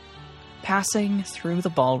 Passing through the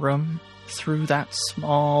ballroom, through that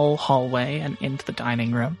small hallway and into the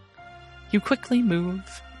dining room, you quickly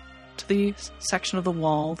move to the section of the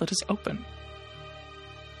wall that is open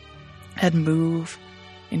and move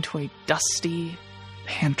into a dusty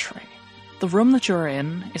pantry. The room that you're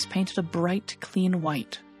in is painted a bright, clean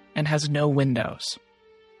white and has no windows.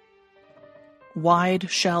 Wide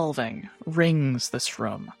shelving rings this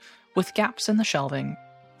room, with gaps in the shelving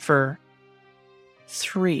for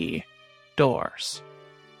 3 doors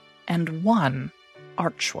and 1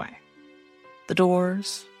 archway. The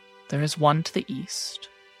doors, there is one to the east,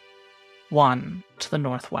 one to the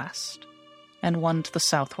northwest, and one to the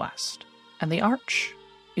southwest, and the arch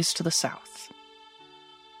is to the south.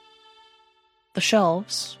 The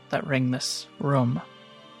shelves that ring this room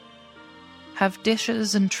have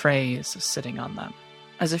dishes and trays sitting on them,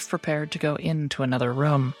 as if prepared to go into another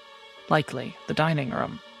room, likely the dining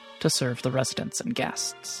room, to serve the residents and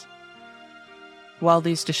guests. While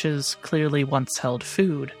these dishes clearly once held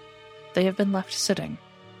food, they have been left sitting,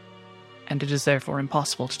 and it is therefore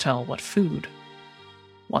impossible to tell what food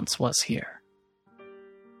once was here.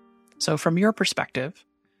 So from your perspective,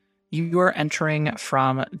 you are entering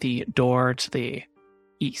from the door to the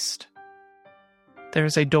east.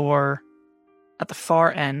 There's a door at the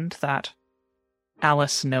far end that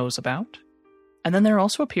Alice knows about, and then there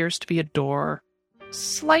also appears to be a door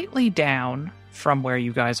slightly down from where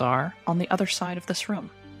you guys are on the other side of this room,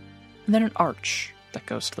 and then an arch that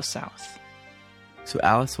goes to the south. So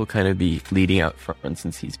Alice will kind of be leading out front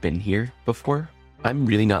since he's been here before. I'm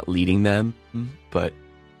really not leading them, but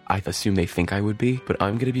I assume they think I would be, but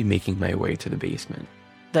I'm going to be making my way to the basement.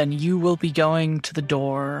 Then you will be going to the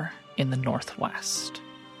door in the northwest.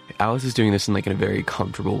 Alice is doing this in in a very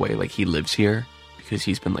comfortable way, like he lives here because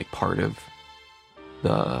he's been part of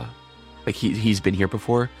the he's been here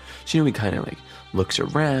before. So he kind of looks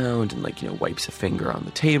around and wipes a finger on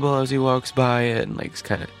the table as he walks by it, and it's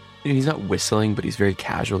kind of he's not whistling, but he's very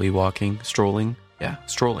casually strolling.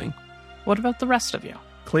 What about the rest of you?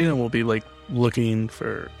 Kalina will be looking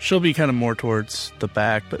for. She'll be kind of more towards the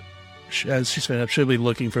back, but as she's standing up, she'll be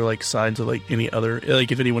looking for signs of any other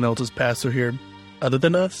if anyone else has passed through here other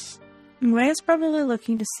than us. Rhea's probably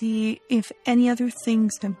looking to see if any other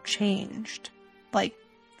things have changed, like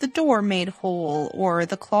the door made whole or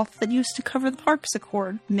the cloth that used to cover the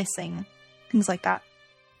harpsichord missing, things like that.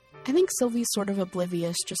 I think Sylvie's sort of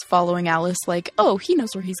oblivious, just following Alice oh, he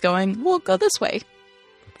knows where he's going. We'll go this way.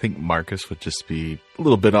 I think Marcus would just be a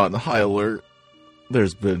little bit on the high alert.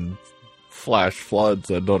 There's been flash floods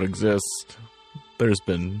that don't exist. There's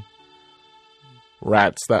been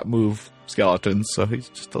rats that move skeletons, so he's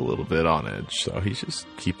just a little bit on edge. So he's just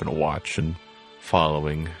keeping a watch and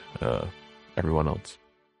following everyone else.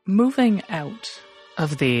 Moving out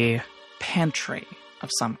of the pantry of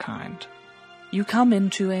some kind, you come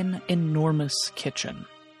into an enormous kitchen.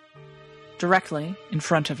 Directly in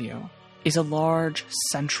front of you is a large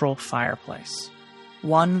central fireplace,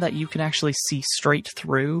 one that you can actually see straight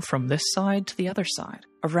through from this side to the other side.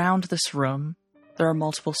 Around this room, there are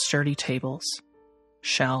multiple sturdy tables,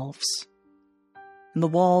 shelves, and the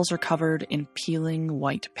walls are covered in peeling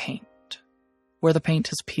white paint. Where the paint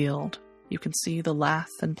has peeled, you can see the lath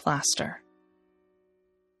and plaster.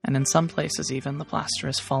 And in some places even, the plaster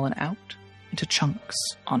has fallen out into chunks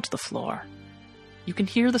onto the floor. You can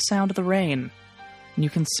hear the sound of the rain, and you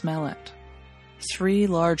can smell it. 3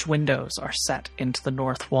 large windows are set into the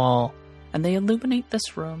north wall, and they illuminate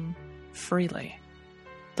this room freely,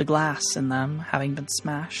 the glass in them having been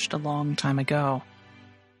smashed a long time ago.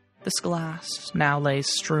 This glass now lays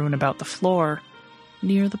strewn about the floor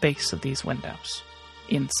near the base of these windows,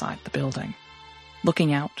 inside the building.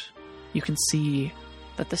 Looking out, you can see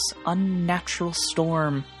that this unnatural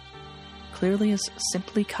storm clearly is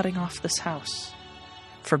simply cutting off this house.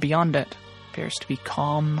 for beyond it appears to be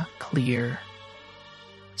calm, clear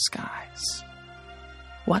skies.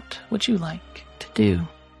 What would you like to do?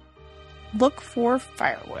 Look for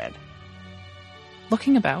firewood.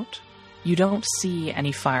 Looking about, you don't see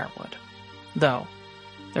any firewood, though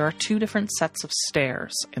there are 2 different sets of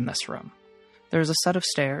stairs in this room. There's a set of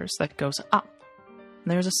stairs that goes up,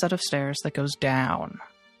 and there's a set of stairs that goes down.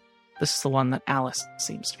 This is the one that Alice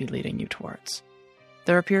seems to be leading you towards.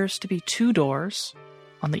 There appears to be 2 doors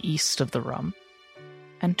on the east of the room,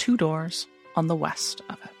 and 2 doors on the west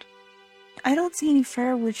of it. I don't see any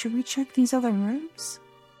firewood. Should we check these other rooms?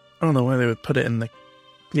 I don't know why they would put it in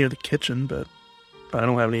near the kitchen, but I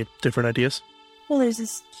don't have any different ideas. Well, there's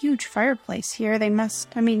this huge fireplace here.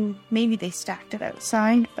 Maybe they stacked it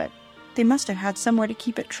outside, but they must have had somewhere to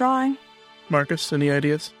keep it dry. Marcus, any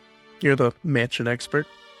ideas? You're the mansion expert.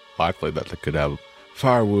 I feel that they could have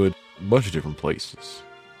firewood a bunch of different places.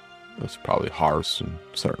 There's probably hearths in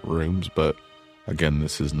certain rooms, but again,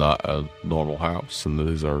 this is not a normal house, and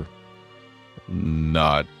these are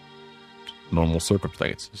not normal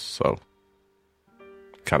circumstances, so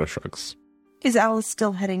kind of shrugs. Is Alice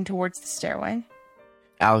still heading towards the stairway?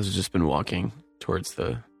 Alice has just been walking towards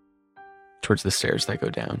the stairs that go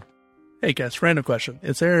down. Hey guys, random question.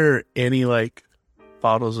 Is there any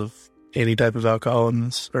bottles of any type of alcohol in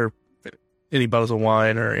this, or any bottles of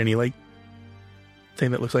wine, or any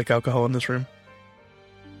thing that looks like alcohol in this room?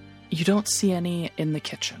 You don't see any in the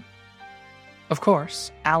kitchen. Of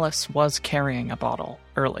course, Alice was carrying a bottle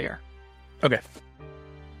earlier. Okay.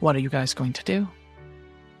 What are you guys going to do?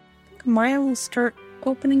 Maya will start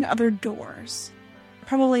opening other doors.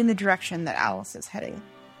 Probably in the direction that Alice is heading.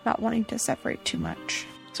 Not wanting to separate too much.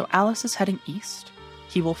 So Alice is heading east.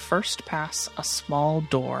 He will first pass a small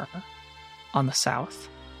door on the south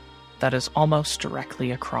that is almost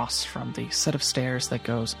directly across from the set of stairs that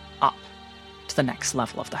goes up to the next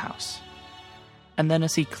level of the house. And then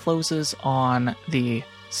as he closes on the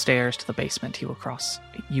stairs to the basement, you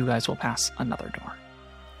guys will pass another door.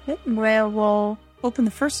 Yep, Maya will open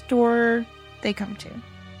the first door they come to.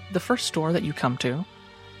 The first door that you come to,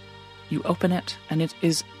 you open it, and it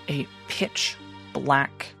is a pitch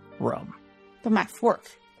black room. But my fork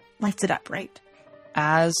lights it up, right?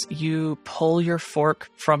 As you pull your fork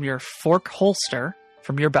from your fork holster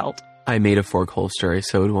from your belt. I made a fork holster. I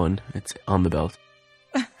sewed one. It's on the belt.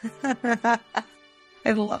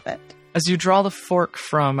 I love it. As you draw the fork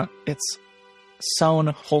from its sewn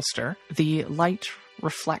holster, the light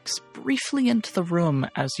reflects briefly into the room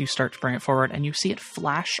as you start to bring it forward, and you see it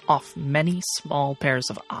flash off many small pairs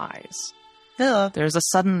of eyes. Ugh. There's a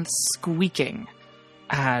sudden squeaking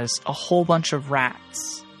as a whole bunch of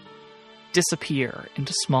rats disappear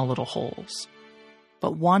into small little holes.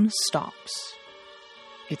 But one stops.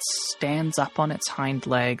 It stands up on its hind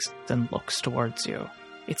legs, then looks towards you,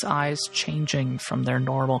 its eyes changing from their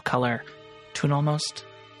normal color to an almost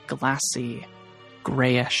glassy,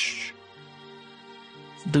 grayish,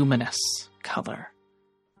 luminous color.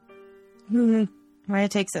 Maya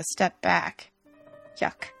takes a step back.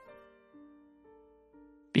 Yuck.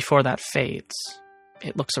 Before that fades,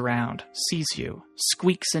 it looks around, sees you,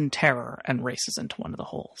 squeaks in terror, and races into one of the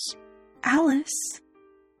holes. Alice?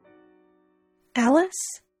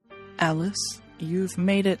 Alice? Alice, you've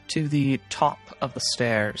made it to the top of the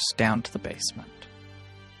stairs down to the basement.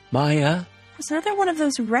 Maya? There's another one of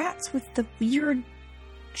those rats with the weird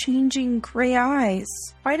changing gray eyes.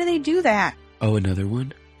 Why do they do that? Oh, another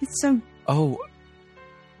one? It's so... Oh,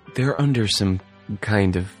 they're under some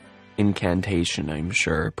kind of incantation, I'm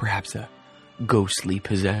sure. Perhaps a ghostly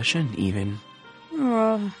possession, even.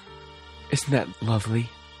 Isn't that lovely?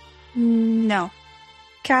 No.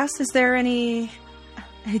 Cass, is there anything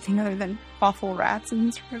other than awful rats in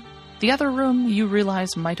this room? The other room you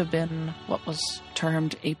realize might have been what was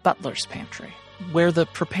termed a butler's pantry, where the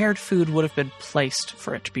prepared food would have been placed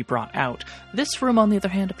for it to be brought out. This room, on the other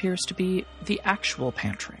hand, appears to be the actual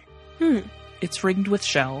pantry. It's ringed with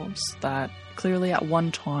shelves that clearly at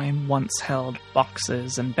one time once held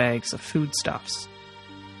boxes and bags of foodstuffs.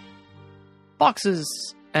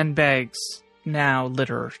 Boxes and bags now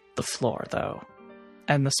litter the floor, though,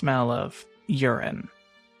 and the smell of urine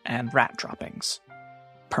and rat droppings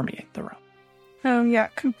permeate the room. Oh, yeah.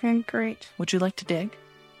 Okay, great. Would you like to dig?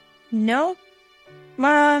 No.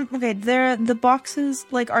 Okay, the boxes,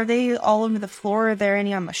 are they all over the floor? Are there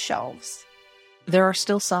any on the shelves? There are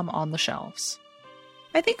still some on the shelves.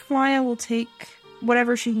 I think Maya will take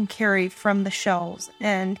whatever she can carry from the shelves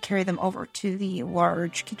and carry them over to the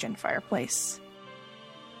large kitchen fireplace.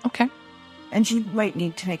 Okay. And she might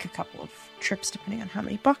need to make a couple of trips depending on how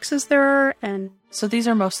many boxes there are, and so these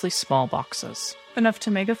are mostly small boxes. Enough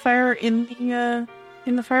to make a fire in the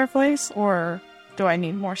in the fireplace, or do I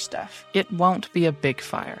need more stuff? It won't be a big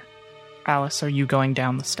fire. Alice, are you going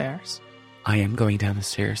down the stairs? I am going down the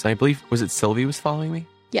stairs. I believe, was it Sylvie was following me?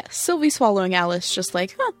 Yes, Sylvie's following Alice, just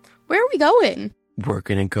like, where are we going? We're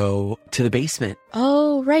gonna go to the basement.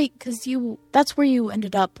 Oh, right, because that's where you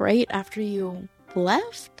ended up, right? After you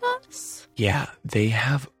left us? Yeah, they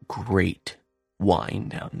have great wine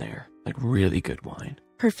down there. Like, really good wine.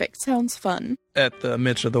 Perfect, sounds fun. At the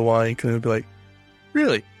mention of the wine, Kalina would be like,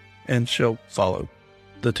 really? And she'll follow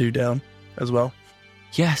the two down as well.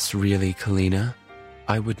 Yes, really, Kalina.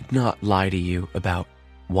 I would not lie to you about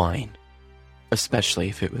wine. Especially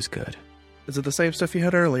if it was good. Is it the same stuff you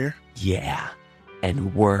had earlier? Yeah.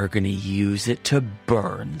 And we're gonna use it to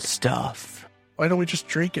burn stuff. Why don't we just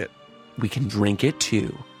drink it? We can drink it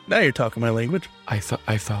too. Now you're talking my language.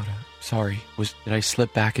 Sorry. Did I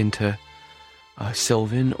slip back into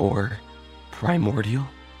Sylvan or Primordial?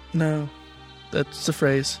 No, that's the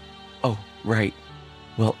phrase. Oh, right.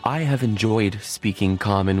 Well, I have enjoyed speaking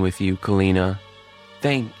common with you, Kalina.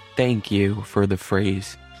 Thank you for the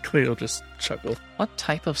phrase. Kalina will just chuckle. What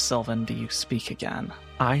type of Sylvan do you speak again?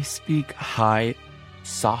 I speak High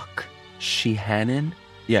Sock Shihanan.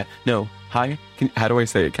 Yeah, no, High. How do I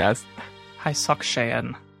say it, Cass? Hi,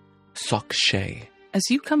 Sokshayan. Sokshay. As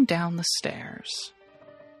you come down the stairs,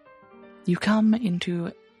 you come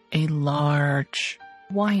into a large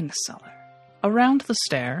wine cellar. Around the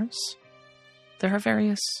stairs, there are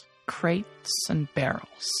various crates and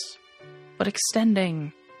barrels, but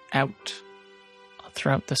extending out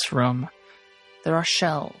throughout this room, there are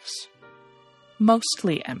shelves,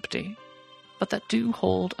 mostly empty, but that do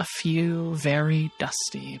hold a few very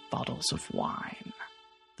dusty bottles of wine.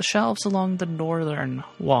 The shelves along the northern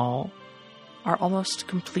wall are almost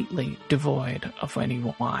completely devoid of any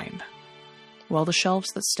wine, while the shelves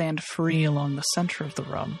that stand free along the center of the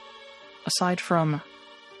room, aside from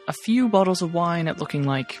a few bottles of wine at looking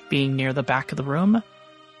like being near the back of the room,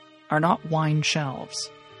 are not wine shelves.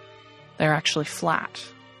 They're actually flat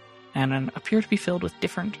and appear to be filled with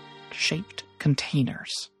different shaped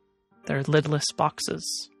containers. They're lidless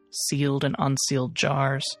boxes, sealed and unsealed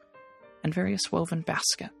jars, and various woven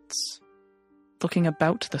baskets. Looking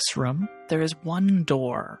about this room, there is one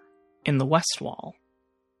door in the west wall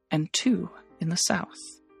and two in the south.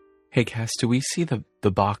 Hey, Cass, do we see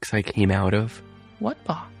the box I came out of? What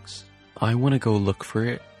box? I want to go look for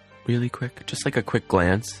it really quick, just like a quick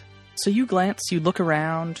glance. So you glance, you look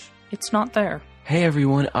around, it's not there. Hey,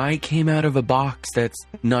 everyone, I came out of a box that's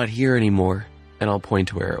not here anymore. And I'll point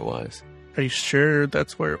to where it was. Are you sure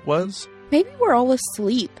that's where it was? Maybe we're all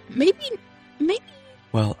asleep. Maybe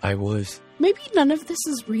Well, I was. maybe none of this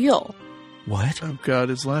is real. What? Oh God,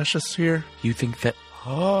 is Lashes here? You think that...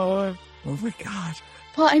 Oh my God.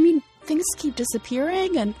 Well, I mean, things keep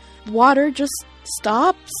disappearing and water just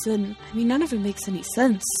stops and, none of it makes any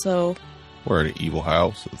sense, so... We're in an evil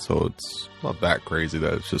house, so it's not that crazy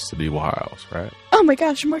that it's just an evil house, right? Oh my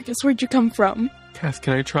gosh, Marcus, where'd you come from? Cass,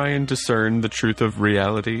 can I try and discern the truth of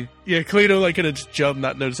reality? Yeah, Kalina gonna just jump,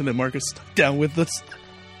 not noticing that Marcus is down with us.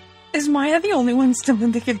 Is Maya the only one still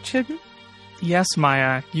in the kitchen? Yes,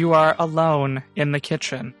 Maya, you are alone in the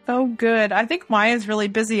kitchen. Oh, good. I think Maya's really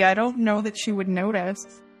busy. I don't know that she would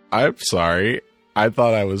notice. I'm sorry. I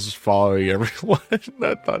thought I was following everyone.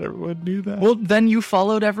 I thought everyone knew that. Well, then you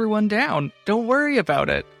followed everyone down. Don't worry about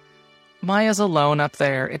it. Maya's alone up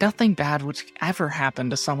there. Nothing bad would ever happen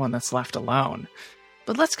to someone that's left alone.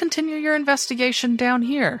 But let's continue your investigation down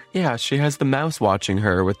here. Yeah, she has the mouse watching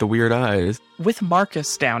her with the weird eyes. With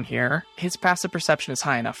Marcus down here, his passive perception is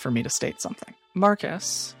high enough for me to state something.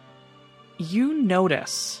 Marcus, you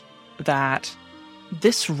notice that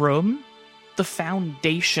this room, the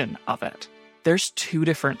foundation of it, there's two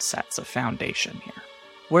different sets of foundation here.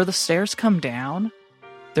 Where the stairs come down,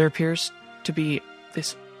 there appears to be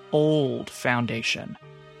this old foundation,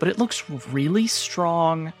 but it looks really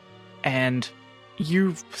strong, and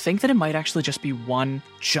you think that it might actually just be one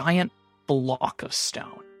giant block of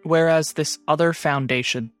stone. Whereas this other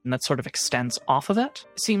foundation that sort of extends off of it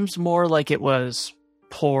seems more like it was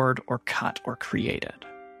poured or cut or created.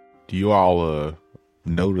 Do you all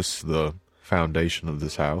notice the foundation of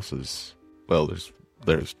this house is... Well,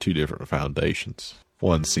 there's two different foundations.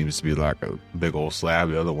 One seems to be like a big old slab.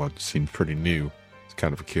 The other one seems pretty new. It's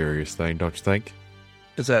kind of a curious thing, don't you think?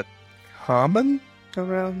 Is that common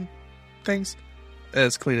around things?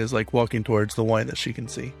 As Kalina's walking towards the wine that she can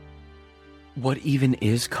see. What even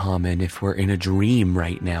is common if we're in a dream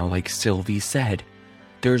right now, like Sylvie said?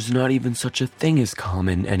 There's not even such a thing as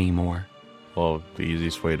common anymore. Well, the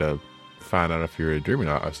easiest way to find out if you're a dream or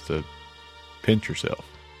not is to pinch yourself.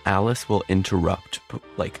 Alice will interrupt,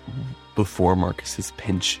 before Marcus's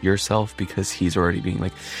pinch yourself, because he's already being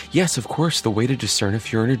like, yes, of course, the way to discern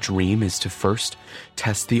if you're in a dream is to first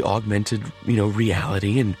test the augmented,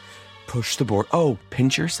 reality and push the board. Oh,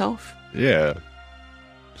 pinch yourself? Yeah.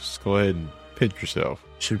 Just go ahead and pinch yourself.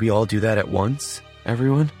 Should we all do that at once,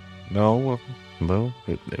 everyone? No,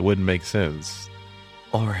 it wouldn't make sense.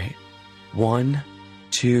 All right. 1,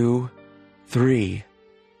 2, 3.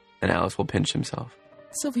 And Alice will pinch himself.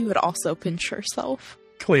 Sylvie would also pinch herself.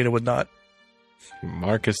 Kalina would not.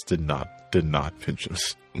 Marcus did not pinch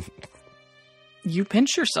us. You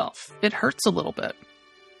pinch yourself. It hurts a little bit.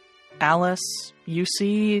 Alice, you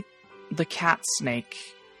see the cat snake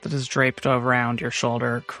that is draped around your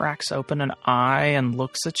shoulder cracks open an eye and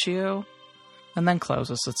looks at you, and then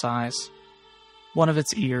closes its eyes. One of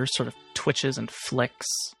its ears sort of twitches and flicks,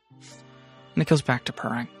 and it goes back to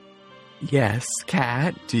purring. Yes,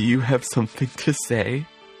 cat, do you have something to say?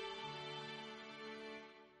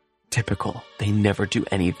 Typical. They never do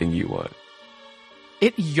anything you want.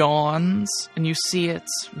 It yawns, and you see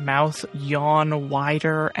its mouth yawn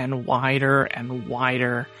wider and wider and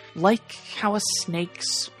wider, like how a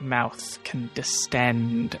snake's mouth can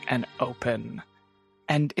distend and open.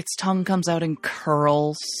 And its tongue comes out in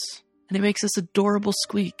curls, and it makes this adorable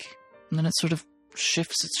squeak. And then it sort of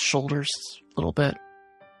shifts its shoulders a little bit,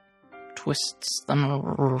 twists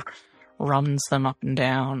them, runs them up and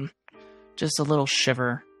down, just a little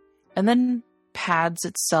shiver. And then pads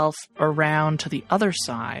itself around to the other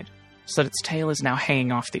side so that its tail is now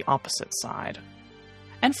hanging off the opposite side,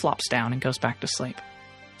 and flops down and goes back to sleep.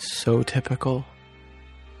 So typical.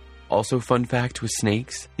 Also, fun fact with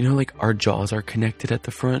snakes, our jaws are connected at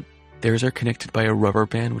the front. Theirs are connected by a rubber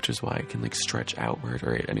band, which is why it can stretch outward.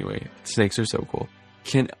 All right, anyway, snakes are so cool.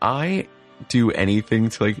 Can I do anything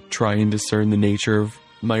to try and discern the nature of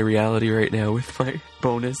my reality right now with my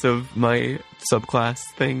bonus of my subclass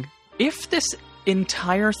thing? If this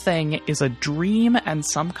entire thing is a dream and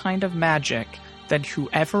some kind of magic, then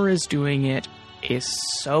whoever is doing it is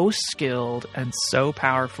so skilled and so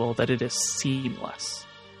powerful that it is seamless.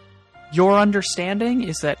 Your understanding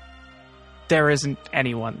is that there isn't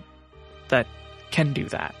anyone that can do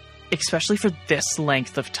that, especially for this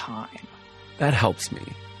length of time. That helps me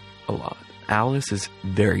a lot. Alice is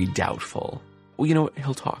very doubtful. Well, you know what?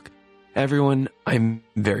 He'll talk. Everyone, I'm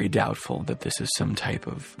very doubtful that this is some type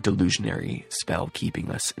of delusionary spell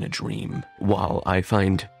keeping us in a dream. While I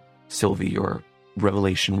find Sylvie your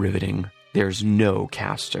revelation riveting, there's no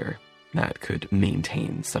caster that could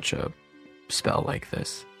maintain such a spell like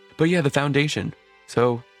this. But yeah, the foundation.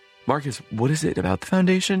 So, Marcus, what is it about the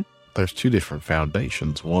foundation? There's 2 different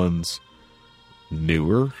foundations. One's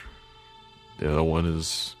newer. The other one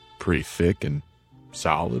is pretty thick and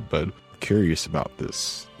solid, but I'm curious about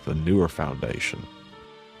this. The newer foundation.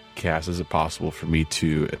 Cass, is it possible for me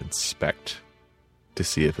to inspect to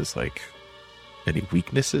see if it's any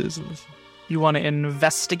weaknesses in this? You want to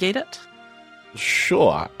investigate it?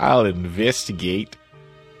 Sure, I'll investigate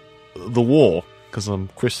the wall because I'm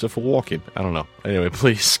Christopher Walken. I don't know. Anyway,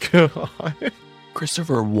 please go on.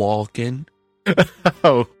 Christopher Walken?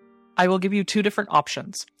 Oh. I will give you 2 different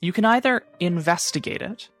options. You can either investigate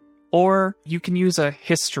it, or you can use a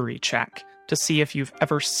history check to see if you've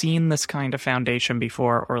ever seen this kind of foundation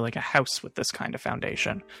before, or a house with this kind of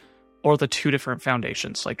foundation, or the 2 different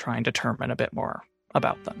foundations, try and determine a bit more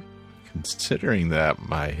about them. Considering that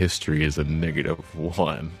my history is a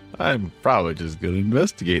 -1, I'm probably just going to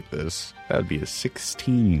investigate this. That'd be a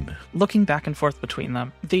 16. Looking back and forth between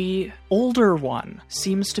them, the older one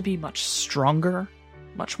seems to be much stronger,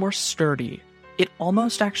 much more sturdy. It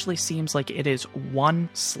almost actually seems like it is one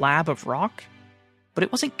slab of rock, but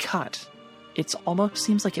it wasn't cut. It almost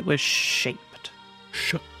seems like it was shaped.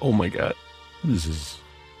 Oh my god. This is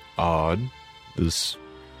odd. This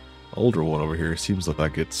older one over here seems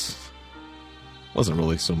like it's wasn't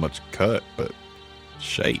really so much cut, but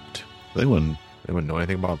shaped. They wouldn't know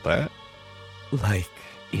anything about that. Like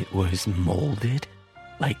it was molded?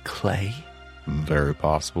 Like clay? Very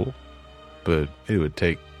possible. But it would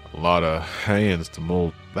take a lot of hands to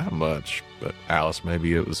mold that much. But Alice,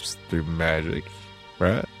 maybe it was through magic,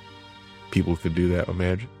 right? People could do that with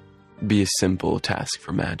magic. Be a simple task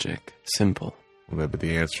for magic. Simple. Maybe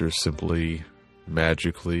the answer is simply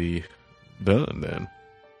magically done then.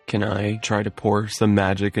 Can I try to pour some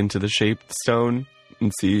magic into the shaped stone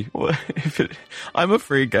and see what if it... I'm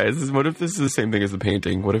afraid, guys. What if this is the same thing as the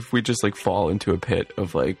painting? What if we just fall into a pit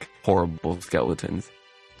of horrible skeletons?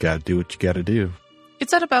 Gotta do what you gotta do.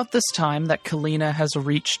 It's at about this time that Kalina has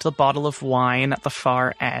reached the bottle of wine at the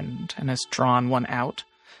far end and has drawn one out.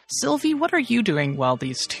 Sylvie, what are you doing while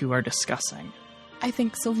these 2 are discussing? I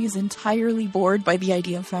think Sylvia's entirely bored by the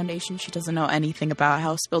idea of Foundation. She doesn't know anything about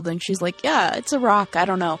house building. She's like, yeah, it's a rock. I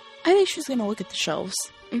don't know. I think she's going to look at the shelves.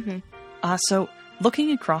 Mm-hmm. So,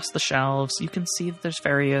 looking across the shelves, you can see that there's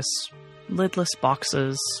various lidless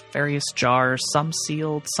boxes, various jars, some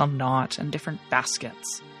sealed, some not, and different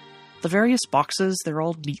baskets. The various boxes, they're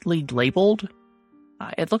all neatly labeled.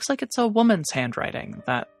 It looks like it's a woman's handwriting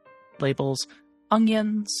that labels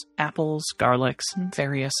onions, apples, garlics, and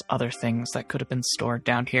various other things that could have been stored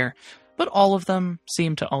down here, but all of them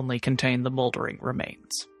seem to only contain the moldering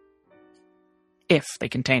remains. If they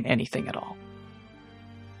contain anything at all.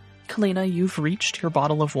 Kalina, you've reached your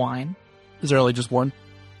bottle of wine. Is there only just one?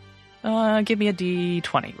 Give me a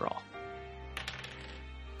D20 roll.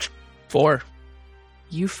 4.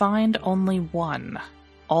 You find only one.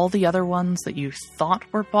 All the other ones that you thought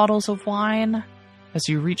were bottles of wine, as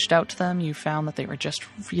you reached out to them, you found that they were just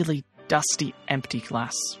really dusty, empty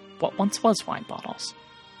glass. What once was wine bottles.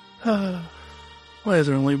 Why is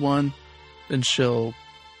there only one? And she'll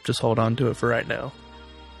just hold on to it for right now.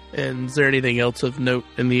 And is there anything else of note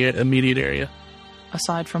in the immediate area?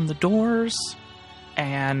 Aside from the doors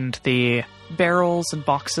and the barrels and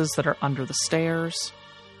boxes that are under the stairs,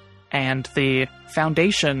 and the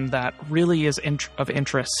foundation that really is of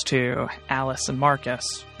interest to Alice and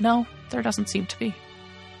Marcus, no, there doesn't seem to be.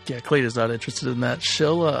 Yeah, Cleda's not interested in that.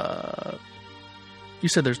 She'll, you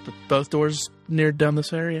said there's both doors near down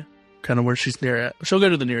this area? Kind of where she's near at. She'll go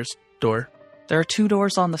to the nearest door. There are 2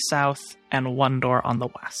 doors on the south and 1 door on the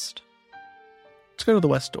west. Let's go to the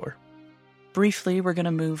west door. Briefly, we're going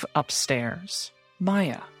to move upstairs.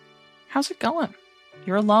 Maya, how's it going?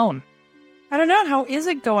 You're alone. I don't know. How is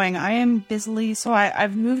it going? I am busily... So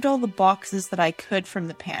I've moved all the boxes that I could from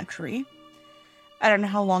the pantry. I don't know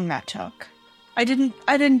how long that took. I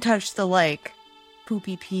didn't touch the,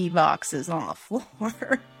 poopy pee boxes on the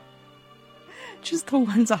floor. Just the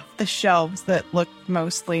ones off the shelves that look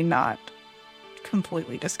mostly not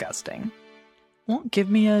completely disgusting. Well, give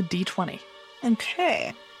me a D20.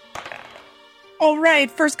 Okay. All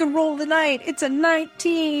right, first good roll of the night. It's a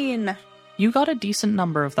 19. You got a decent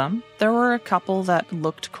number of them. There were a couple that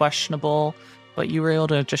looked questionable, but you were able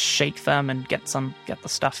to just shake them and get the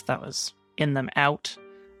stuff that was in them out.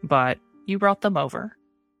 But you brought them over.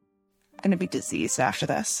 I'm gonna be diseased after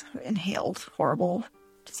this. Inhaled horrible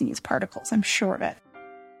disease particles, I'm sure of it.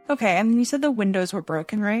 Okay, and you said the windows were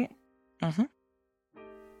broken, right? Mm-hmm.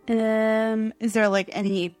 Is there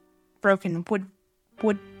any broken wood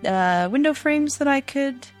window frames that I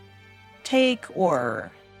could take,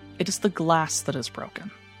 or? It is the glass that is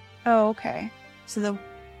broken. Oh, okay. So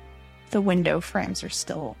the window frames are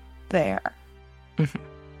still there. Mm-hmm.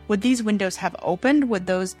 Would these windows have opened? Would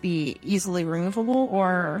those be easily removable,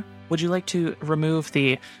 or? Would you like to remove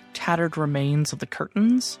the tattered remains of the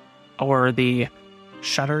curtains, or the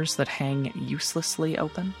shutters that hang uselessly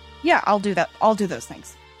open? Yeah, I'll do that. I'll do those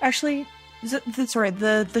things. Actually,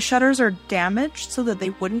 the shutters are damaged so that they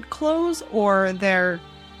wouldn't close, or they're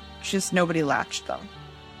just nobody latched them?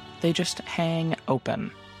 They just hang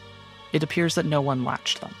open. It appears that no one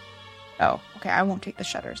latched them. Oh, okay. I won't take the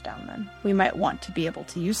shutters down then. We might want to be able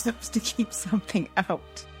to use those to keep something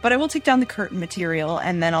out. But I will take down the curtain material,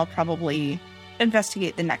 and then I'll probably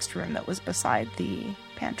investigate the next room that was beside the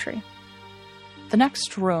pantry. The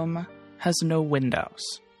next room has no windows.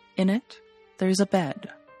 In it, there's a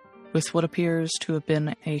bed with what appears to have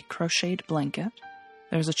been a crocheted blanket.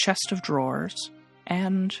 There's a chest of drawers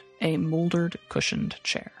and a molded cushioned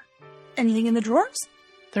chair. Anything in the drawers?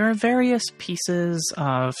 There are various pieces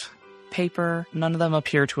of paper. None of them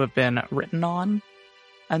appear to have been written on.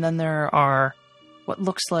 And then there are what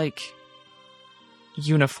looks like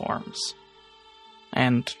uniforms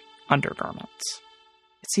and undergarments.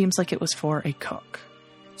 It seems like it was for a cook.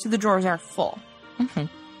 So the drawers are full. Mm-hmm.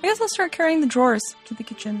 I guess I'll start carrying the drawers to the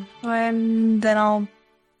kitchen. And then I'll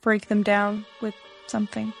break them down with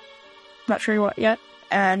something. Not sure what yet.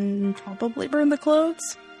 And probably burn the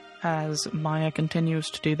clothes. As Maya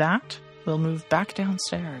continues to do that, we'll move back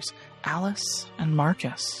downstairs. Alice and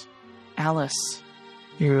Marcus. Alice,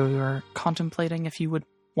 you're contemplating if you would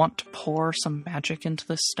want to pour some magic into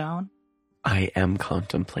this stone? I am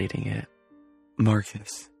contemplating it.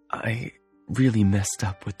 Marcus, I really messed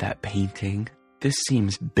up with that painting. This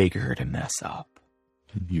seems bigger to mess up.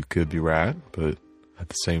 You could be right, but at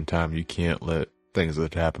the same time, you can't let things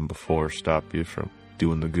that happened before stop you from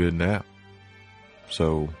doing the good now.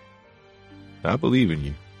 So, I believe in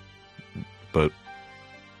you. But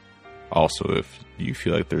also, if you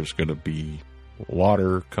feel like there's going to be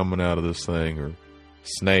water coming out of this thing or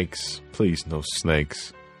snakes, please no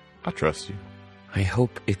snakes. I trust you. I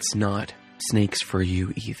hope it's not snakes for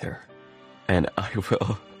you either. And I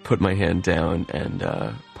will put my hand down and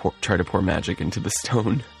try to pour magic into the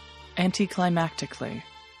stone. Anticlimactically,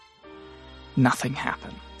 nothing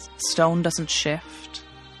happens. Stone doesn't shift.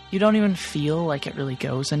 You don't even feel like it really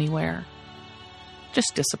goes anywhere.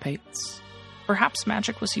 Just dissipates. Perhaps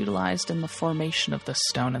magic was utilized in the formation of this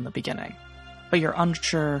stone in the beginning, but you're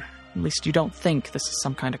unsure, at least you don't think this is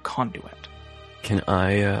some kind of conduit. Can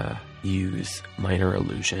I use Minor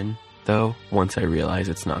Illusion, though, once I realize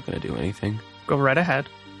it's not going to do anything? Go right ahead.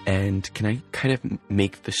 And can I kind of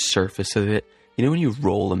make the surface of it, you know when you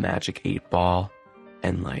roll a magic 8-ball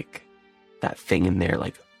and like that thing in there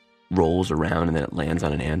like rolls around and then it lands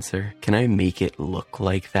on an answer? Can I make it look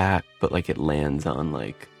like that, but like it lands on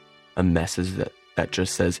like a message that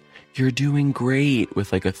just says, "You're doing great,"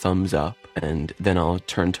 with like a thumbs up? And then I'll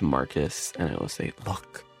turn to Marcus and I will say,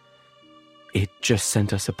 "Look, it just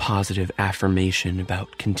sent us a positive affirmation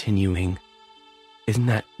about continuing. Isn't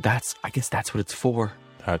I guess that's what it's for."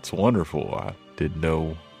 That's wonderful. I didn't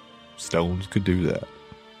know stones could do that.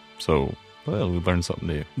 So, well, we learned something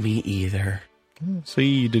new. Me either. See,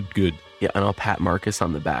 you did good. Yeah, and I'll pat Marcus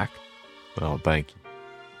on the back. Well, thank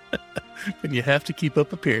you. And you have to keep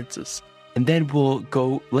up appearances. And then we'll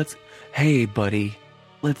go, hey, buddy,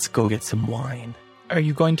 let's go get some wine. Are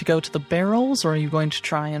you going to go to the barrels, or are you going to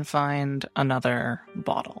try and find another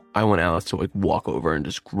bottle? I want Alice to like walk over and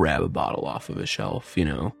just grab a bottle off of a shelf, you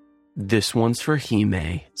know. This one's for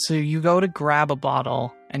Hime. So you go to grab a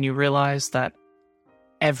bottle, and you realize that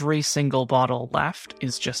every single bottle left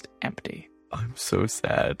is just empty. I'm so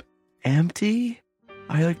sad. Empty?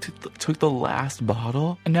 I like took the last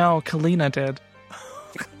bottle? No, Kalina did.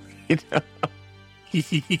 You know?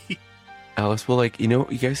 Alice will you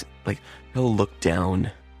guys, he'll look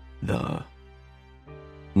down the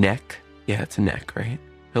neck. Yeah, it's a neck, right?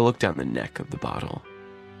 He'll look down the neck of the bottle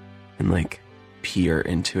and peer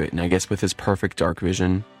into it. And I guess with his perfect dark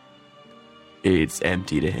vision, it's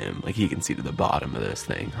empty to him. He can see to the bottom of this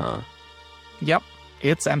thing, huh? Yep,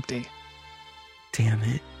 it's empty. Damn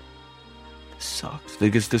it. This sucks.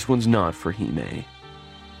 Because this one's not for Hime.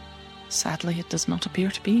 Sadly, it does not appear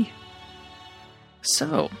to be.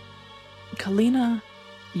 So, Kalina,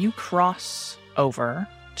 you cross over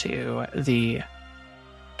to the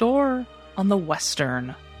door on the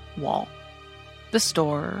western wall. This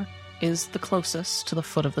door is the closest to the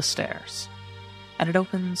foot of the stairs, and it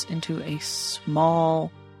opens into a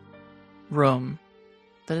small room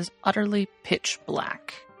that is utterly pitch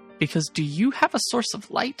black. Because do you have a source of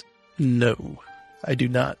light? No, I do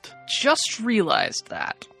not. Just realized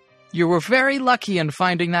that. You were very lucky in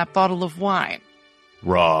finding that bottle of wine.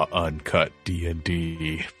 Raw, uncut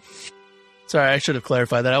D&D. Sorry, I should have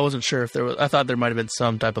clarified that. I wasn't sure if there was... I thought there might have been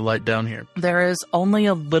some type of light down here. There is only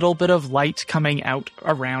a little bit of light coming out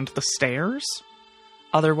around the stairs.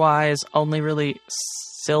 Otherwise, only really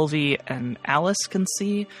Sylvie and Alice can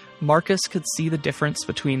see. Marcus could see the difference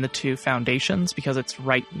between the two foundations because it's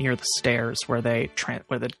right near the stairs where the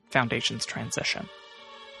foundations transition.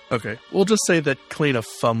 Okay, we'll just say that Kalina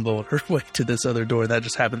fumbled her way to this other door. That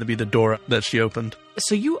just happened to be the door that she opened.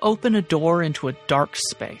 So you open a door into a dark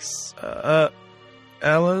space.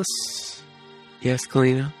 Alice? Yes,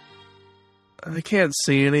 Kalina? I can't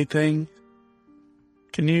see anything.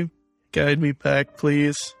 Can you guide me back,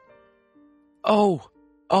 please? Oh,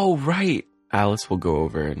 right. Alice will go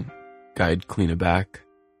over and guide Kalina back.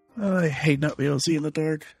 I hate not being able to see in the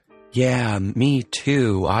dark. Yeah, me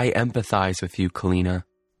too. I empathize with you, Kalina.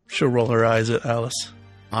 She'll roll her eyes at Alice.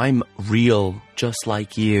 I'm real, just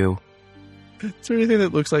like you. Is there anything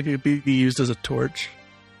that looks like it could be used as a torch?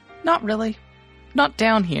 Not really. Not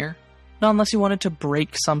down here. Not unless you wanted to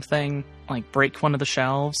break something, break one of the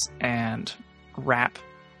shelves and wrap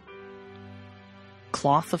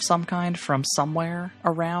cloth of some kind from somewhere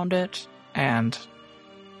around it and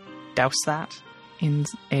douse that in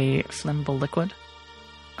a flammable liquid.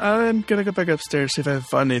 I'm gonna go back upstairs, see if I can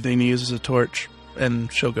find anything to use as a torch,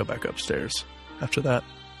 and she'll go back upstairs after that.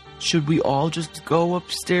 Should we all just go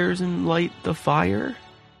upstairs and light the fire?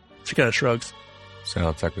 She kind of shrugs.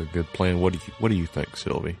 Sounds like a good plan. What do you think,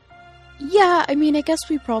 Sylvie? Yeah, I mean, I guess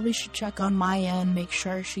we probably should check on my end, make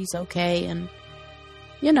sure she's okay, and,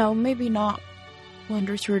 maybe not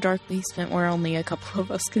wander through a dark basement where only a couple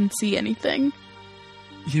of us can see anything.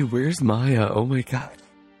 Yeah, where's Maya? Oh my god.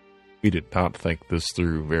 We did not think this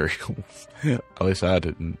through very well. At least I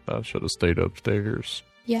didn't. I should have stayed upstairs.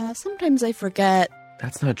 Yeah, sometimes I forget.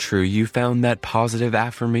 That's not true. You found that positive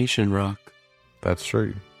affirmation rock. That's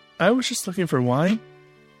true. I was just looking for wine,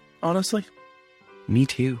 honestly. Me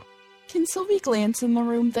too. Can Sylvie glance in the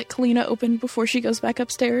room that Kalina opened before she goes back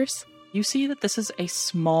upstairs? You see that this is a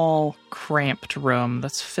small, cramped room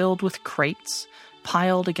that's filled with crates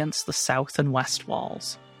piled against the south and west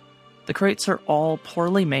walls. The crates are all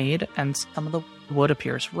poorly made, and some of the wood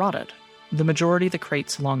appears rotted. The majority of the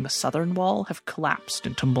crates along the southern wall have collapsed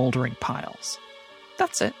into moldering piles.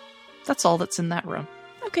 That's it. That's all that's in that room.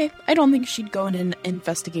 Okay, I don't think she'd go in and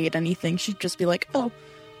investigate anything. She'd just be like,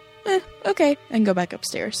 okay, and go back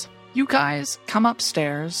upstairs. You guys come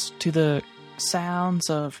upstairs to the sounds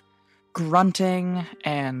of grunting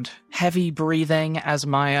and heavy breathing as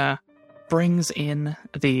Maya brings in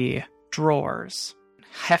the drawers,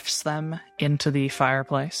 hefts them into the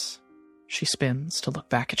fireplace. She spins to look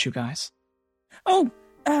back at you guys. Oh,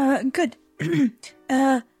 good.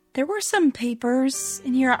 There were some papers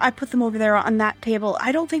in here. I put them over there on that table.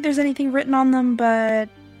 I don't think there's anything written on them, but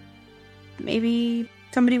maybe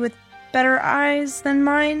somebody with better eyes than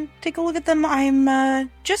mine take a look at them. I'm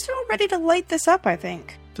just about ready to light this up, I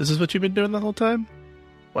think. This is what you've been doing the whole time?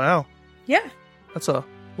 Wow. Yeah. That's a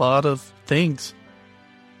lot of things.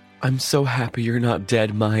 I'm so happy you're not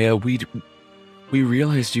dead, Maya. We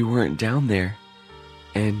realized you weren't down there.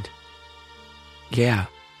 And yeah.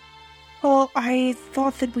 Well, I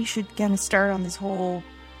thought that we should get a start on this whole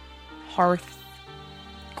hearth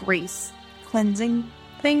grace cleansing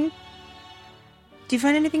thing. Do you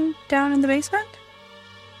find anything down in the basement?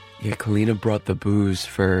 Yeah, Kalina brought the booze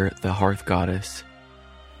for the hearth goddess.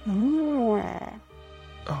 Oh.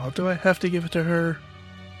 Oh, do I have to give it to her?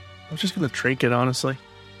 I'm just gonna drink it, honestly.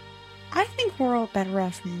 I think we're all better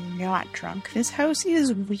off not drunk. This house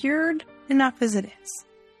is weird enough as it is.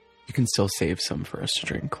 You can still save some for us to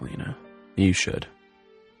drink, Kalina. You should.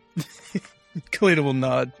 Kalina will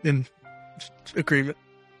nod in agreement.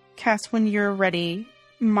 Cass, when you're ready,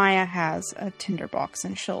 Maya has a tinderbox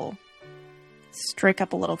and she'll strike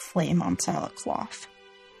up a little flame on some of the cloth.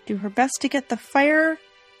 Do her best to get the fire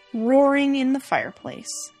roaring in the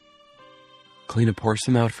fireplace. Kalina, pour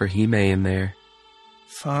some out for Hime in there.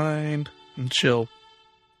 Fine. And she'll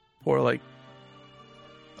pour like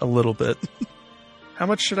a little bit. How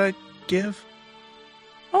much should I give?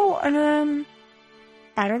 Oh, I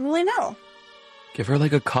don't really know. Give her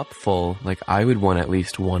like a cup full. Like, I would want at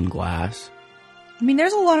least one glass. I mean,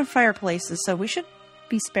 there's a lot of fireplaces, so we should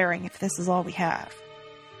be sparing if this is all we have.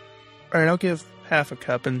 Alright, I'll give half a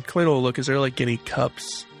cup, and Kalina will look, is there like any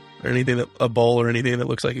cups or anything that, a bowl or anything that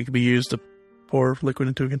looks like it could be used to pour liquid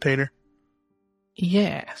into a container?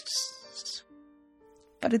 Yes.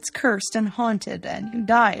 But it's cursed and haunted, and you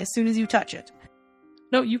die as soon as you touch it.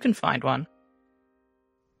 No, you can find one.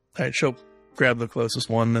 Alright, she'll grab the closest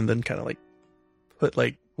one and then kind of like put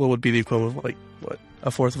like what would be the equivalent of like, what,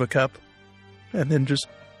 a fourth of a cup? And then just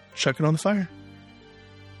chuck it on the fire.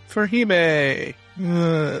 For Hime!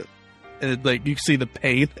 And it, like, you see the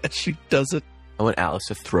pain as she does it. I want Alice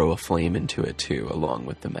to throw a flame into it too, along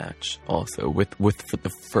with the match. Also, with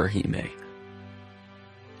the for Hime.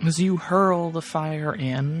 As you hurl the fire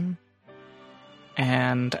in,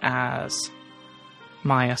 and as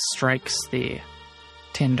Maya strikes the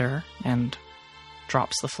tinder and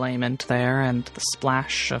drops the flame into there, and the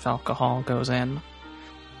splash of alcohol goes in,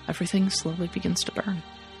 everything slowly begins to burn.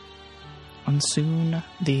 And soon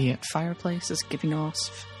the fireplace is giving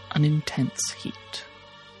off an intense heat.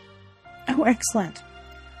 Oh, excellent.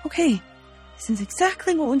 Okay, this is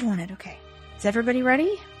exactly what we wanted. Okay, is everybody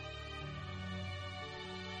ready?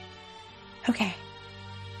 Okay.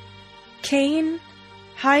 Cain,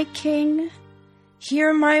 High King,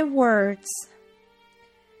 hear my words.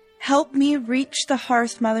 Help me reach the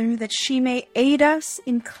Hearth Mother that she may aid us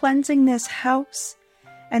in cleansing this house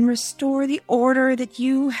and restore the order that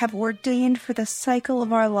you have ordained for the cycle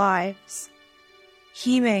of our lives.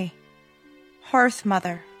 Hime, Hearth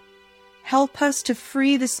Mother, help us to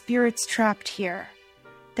free the spirits trapped here.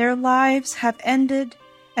 Their lives have ended,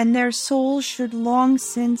 and their souls should long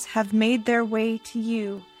since have made their way to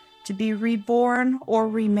you to be reborn or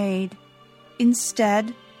remade.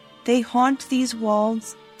 Instead, they haunt these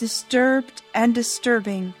walls, disturbed and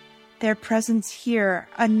disturbing, their presence here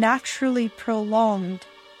unnaturally prolonged,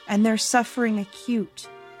 and their suffering acute.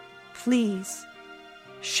 Please,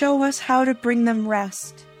 show us how to bring them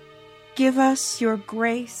rest. Give us your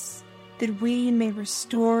grace, that we may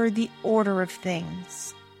restore the order of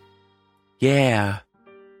things. Yeah.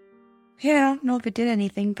 Yeah, I don't know if it did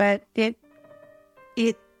anything, but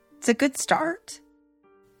it's a good start.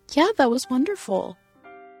 Yeah, that was wonderful.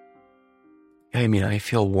 I mean, I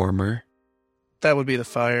feel warmer. That would be the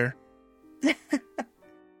fire.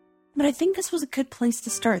 But I think this was a good place to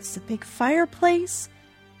start. It's a big fireplace.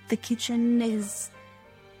 The kitchen is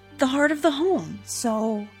the heart of the home.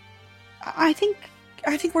 So I think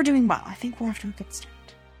we're doing well. I think we're off to a good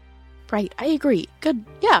start. Right, I agree. Good,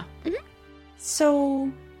 yeah.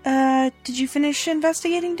 So, did you finish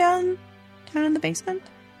investigating down in the basement?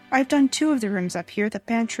 I've done 2 of the rooms up here, the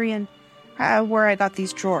pantry and where I got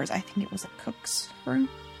these drawers. I think it was a cook's room.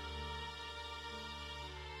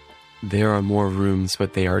 There are more rooms,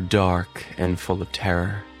 but they are dark and full of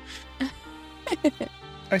terror.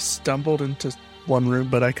 I stumbled into one room,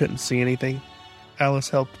 but I couldn't see anything. Alice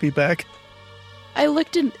helped me back. I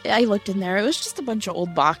looked in there. It was just a bunch of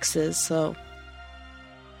old boxes, so...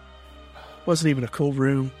 Wasn't even a cool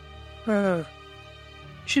room.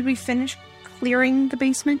 Should we finish clearing the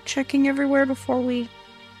basement, checking everywhere before we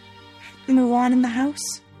move on in the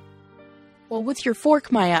house? Well, with your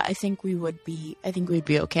fork, Maya, I think we'd be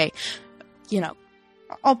okay. You know.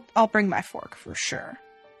 I'll bring my fork for sure.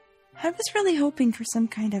 I was really hoping for some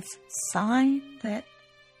kind of sign that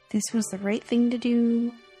this was the right thing to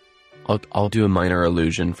do. I'll do a minor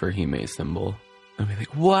illusion for Hime's symbol. I'll be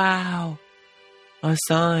like, wow, a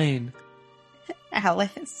sign.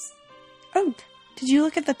 Alice. Oh, did you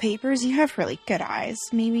look at the papers? You have really good eyes.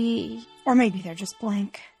 Maybe they're just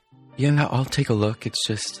blank. Yeah, I'll take a look. It's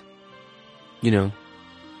just,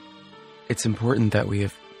 it's important that we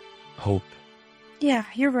have hope. Yeah,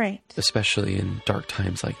 you're right. Especially in dark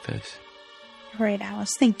times like this. You're right,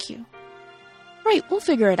 Alice. Thank you. Right, we'll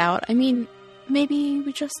figure it out. I mean, maybe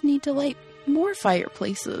we just need to light more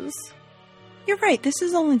fireplaces. You're right. This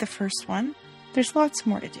is only the first one. There's lots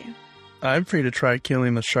more to do. I'm free to try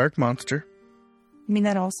killing the shark monster. I mean,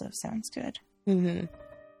 that also sounds good. Mm-hmm.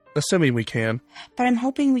 Assuming we can. But I'm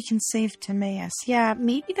hoping we can save Timaeus. Yeah,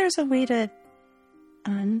 maybe there's a way to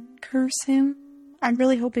uncurse him. I'm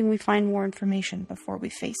really hoping we find more information before we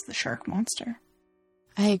face the shark monster.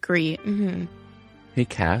 I agree. Mm-hmm. Hey,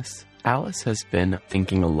 Cass. Alice has been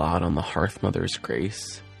thinking a lot on the Hearth Mother's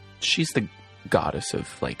grace. She's the goddess of,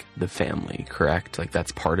 the family, correct?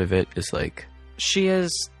 That's part of it, is She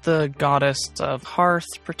is the goddess of hearth,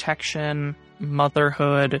 protection,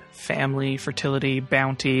 motherhood, family, fertility,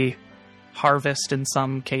 bounty, harvest in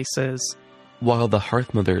some cases. While the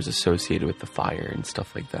Hearth Mother is associated with the fire and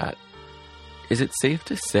stuff like that, is it safe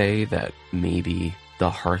to say that maybe the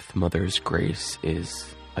Hearth Mother's grace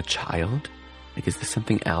is a child? Is this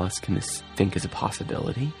something Alice can think is a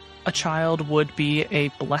possibility? A child would be a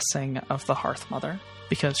blessing of the Hearth Mother,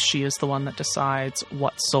 because she is the one that decides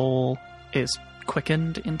what soul is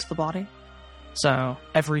quickened into the body. So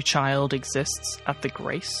every child exists at the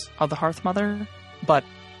grace of the Hearth Mother, but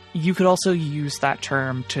you could also use that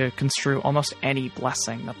term to construe almost any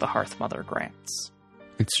blessing that the Hearth Mother grants.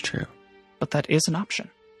 It's true. But that is an option.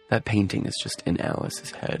 That painting is just in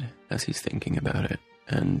Alice's head as he's thinking about it.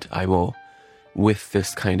 And I will, with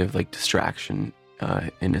this kind of distraction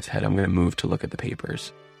in his head, I'm going to move to look at the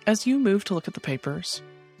papers. As you move to look at the papers,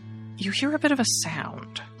 you hear a bit of a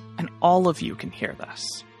sound, and all of you can hear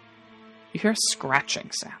this. You hear a scratching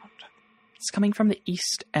sound. It's coming from the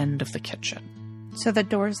east end of the kitchen. So the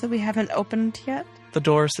doors that we haven't opened yet? The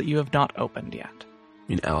doors that you have not opened yet.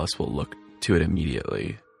 Alice will look to it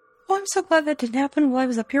immediately. Oh, I'm so glad that didn't happen while I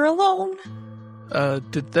was up here alone.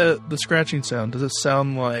 Did the scratching sound, does it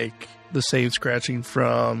sound like the same scratching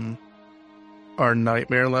from our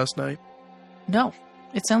nightmare last night? No,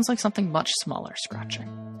 it sounds like something much smaller scratching.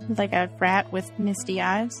 Like a rat with misty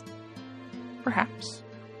eyes? Perhaps.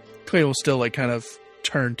 Clay will still kind of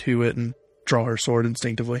turn to it and draw her sword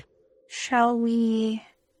instinctively. Shall we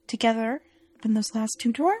together open those last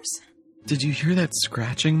 2 doors? Did you hear that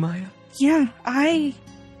scratching, Maya? Yeah, I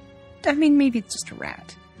mean, maybe it's just a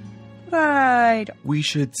rat. But We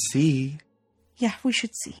should see. yeah, we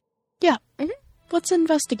should see. Yeah, let's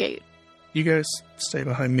investigate. You guys stay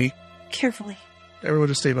behind me. Carefully. Everyone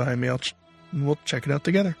just stay behind me. We'll check it out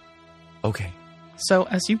together. Okay. So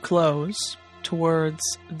as you close towards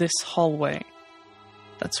this hallway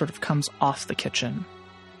that sort of comes off the kitchen,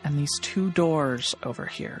 and these 2 doors over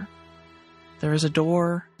here, there is a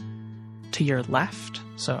door to your left,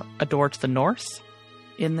 so a door to the north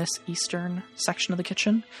in this eastern section of the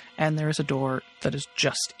kitchen, and there is a door that is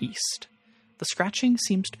just east. The scratching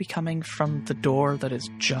seems to be coming from the door that is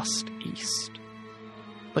just east.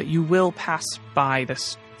 But you will pass by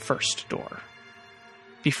this first door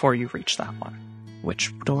before you reach that one.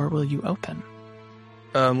 Which door will you open?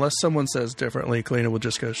 Unless someone says differently, Kalina will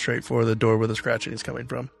just go straight for the door where the scratching is coming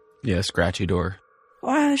from. Yeah, scratchy door.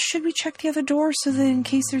 Should we check the other door so that in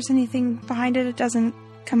case there's anything behind it, it doesn't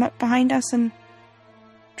come up behind us and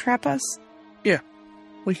trap us? Yeah,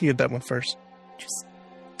 we can get that one first. Just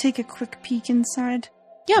take a quick peek inside.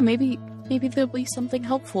 Yeah, maybe there'll be something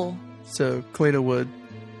helpful. So Kalina would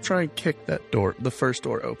try and kick that door, the first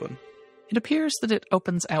door, open. It appears that it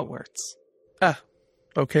opens outwards.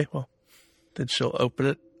 Okay, well, Then she'll open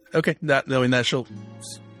it. Okay, not knowing that she'll,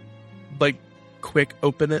 quick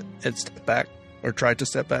open it and step back, or try to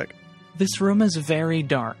step back. This room is very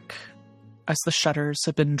dark, as the shutters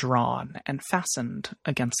have been drawn and fastened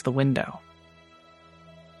against the window.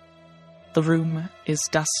 The room is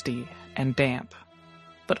dusty and damp,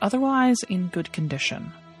 but otherwise in good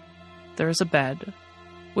condition. There is a bed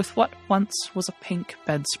with what once was a pink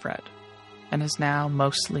bedspread and is now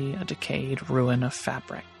mostly a decayed ruin of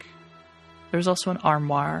fabric. There's also an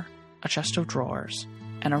armoire, a chest of drawers,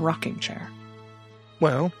 and a rocking chair.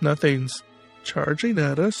 Well, nothing's charging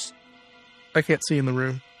at us. I can't see in the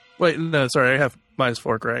room. Wait, no, sorry, I have Maya's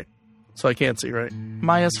fork, right? So I can't see, right?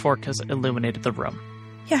 Maya's fork has illuminated the room.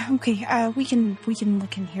 Yeah, okay. We can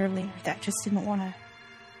look in here later. That just didn't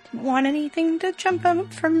want anything to jump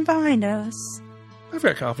out from behind us. I've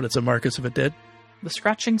got confidence in Marcus if it did. The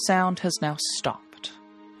scratching sound has now stopped.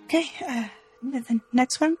 Okay, the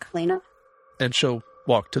next one, Kalina? And she'll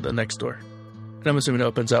walk to the next door. And I'm assuming it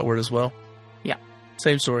opens outward as well. Yeah.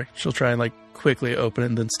 Same story. She'll try and quickly open it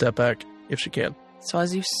and then step back if she can. So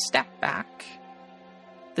as you step back,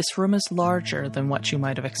 this room is larger than what you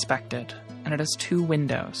might have expected, and it has 2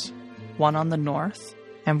 windows, one on the north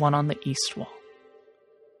and one on the east wall.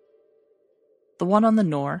 The one on the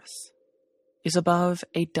north is above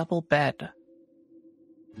a double bed,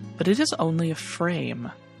 but it is only a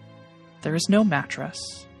frame. There is no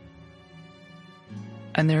mattress,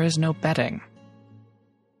 and there is no bedding.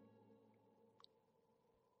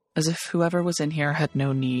 As if whoever was in here had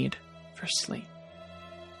no need for sleep.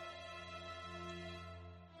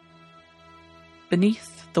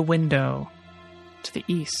 Beneath the window to the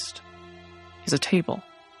east is a table,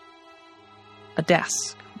 a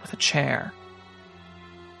desk with a chair,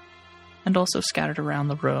 and also scattered around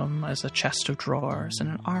the room is a chest of drawers and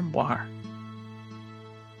an armoire.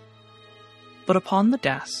 But upon the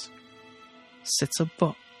desk sits a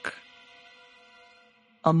book,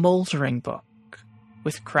 a moldering book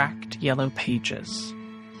with cracked yellow pages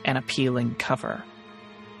and a peeling cover.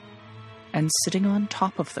 And sitting on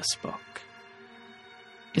top of this book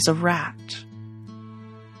is a rat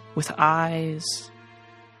with eyes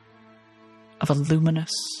of a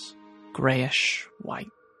luminous grayish white.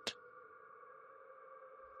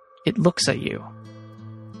 It looks at you.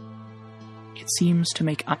 It seems to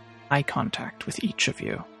make eye contact with each of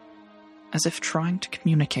you, as if trying to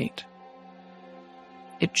communicate.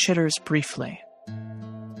 It chitters briefly,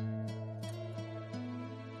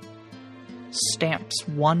 stamps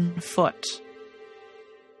 1 foot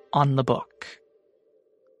on the book,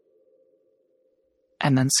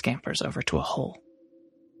 and then scampers over to a hole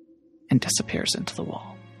and disappears into the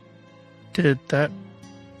wall. Did that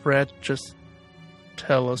rat just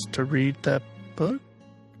tell us to read that book?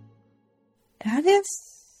 That is...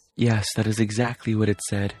 Yes, that is exactly what it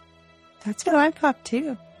said. That's what I thought,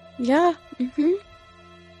 too. Yeah,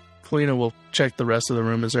 Kalina will check the rest of the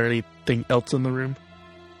room. Is there anything else in the room?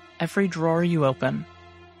 Every drawer you open,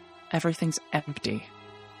 everything's empty.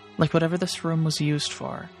 Like whatever this room was used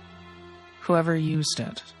for, whoever used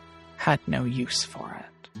it had no use for it.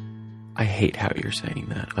 I hate how you're saying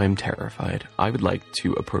that. I'm terrified. I would like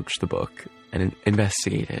to approach the book and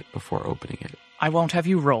investigate it before opening it. I won't have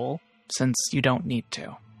you roll, since you don't need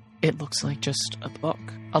to. It looks like just a book,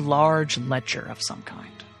 a large ledger of some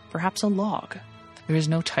kind, perhaps a log. There is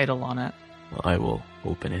no title on it. Well, I will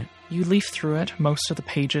open it. You leaf through it. Most of the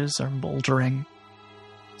pages are moldering.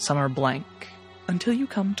 Some are blank, until you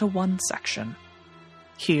come to one section.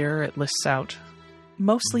 Here it lists out,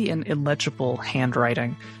 mostly in illegible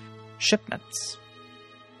handwriting, shipments.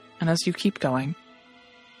 And as you keep going,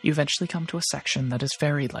 you eventually come to a section that is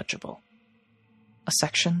very legible. A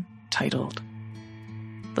section titled,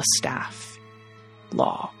 The Staff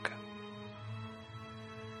Log.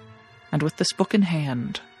 And with this book in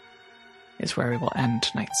hand is where we will end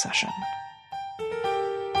tonight's session.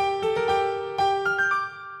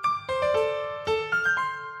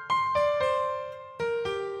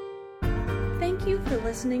 Thank you for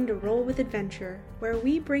listening to Roll with Adventure, where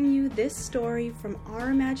we bring you this story from our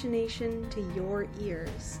imagination to your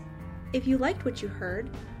ears. If you liked what you heard,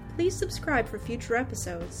 please subscribe for future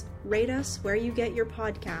episodes, rate us where you get your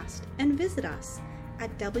podcast, and visit us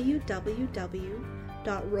at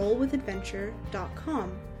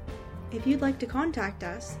www.rollwithadventure.com. If you'd like to contact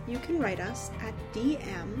us, you can write us at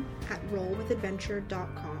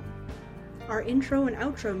dm@rollwithadventure.com. Our intro and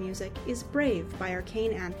outro music is Brave by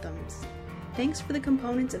Arcane Anthems. Thanks for the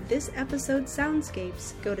components of this episode's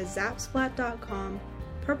soundscapes. Go to zapsplat.com,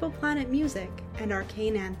 Purple Planet Music, and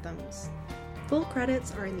Arcane Anthems. Full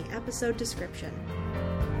credits are in the episode description.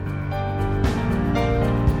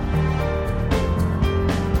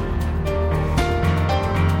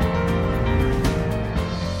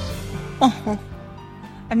 Oh.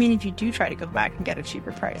 I mean, if you do try to go back and get a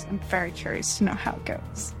cheaper price, I'm very curious to know how it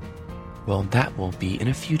goes. Well, that will be in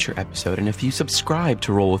a future episode, and if you subscribe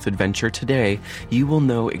to Roll with Adventure today, you will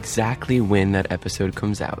know exactly when that episode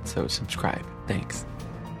comes out, so subscribe. Thanks.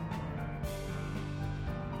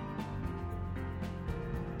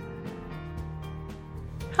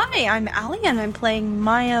 Hi, I'm Allie, and I'm playing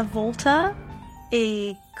Maya Volta,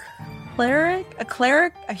 a human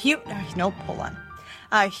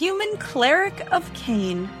cleric of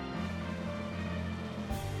Cain.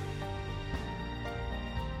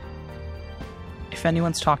 If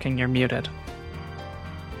anyone's talking, you're muted.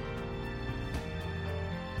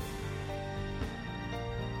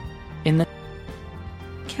 In the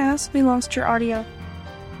Cass, we lost your audio.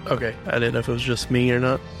 Okay, I didn't know if it was just me or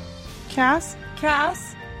not. Cass?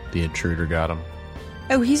 The intruder got him.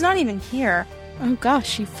 Oh, he's not even here. Oh gosh,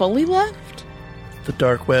 she fully left? The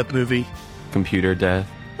Dark Web movie. Computer death.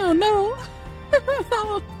 Oh no.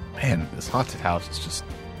 Man, this haunted house is just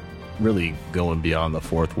really going beyond the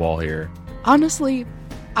fourth wall here. Honestly,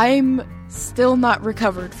 I'm still not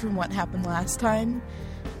recovered from what happened last time.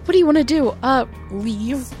 What do you want to do?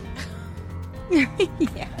 Leave?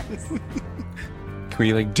 Yes. Can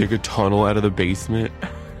we, dig a tunnel out of the basement?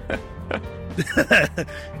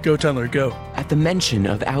 Go, Tunneler, go. At the mention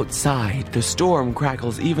of outside, the storm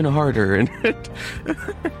crackles even harder, and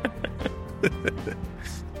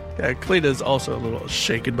Yeah, Clena's also a little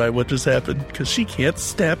shaken by what just happened, because she can't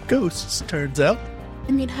stab ghosts, turns out.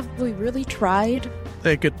 I mean, have we really tried?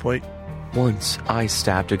 Hey, good point. once I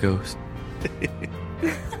stabbed a ghost.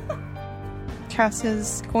 Cass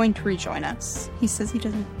is going to rejoin us. He says he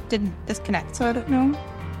didn't disconnect, so I don't know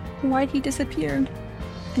why he disappeared.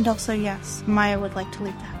 And also, yes, Maya would like to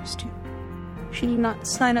leave the house too. She did not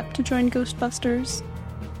sign up to join Ghostbusters,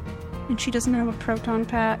 and she doesn't have a proton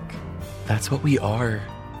pack. That's what we are.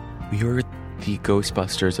 We are the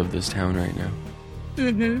Ghostbusters of this town right now.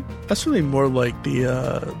 Mm-hmm. That's really more like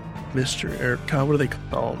the Mr. Eric. God, what do they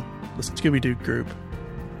call them? The Scooby-Doo group.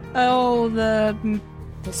 Oh, the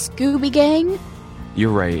Scooby Gang?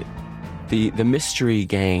 You're right. The mystery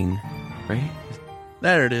gang, right?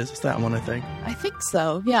 There it is. It's that one, I think. I think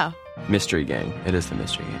so, yeah. Mystery gang. It is the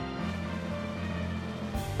mystery gang.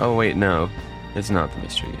 Oh wait, no. It's not the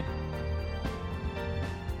mystery gang.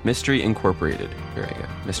 Mystery Incorporated. Here I go.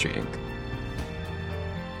 Mystery Inc.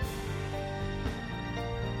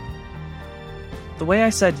 The way I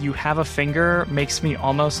said you have a finger makes me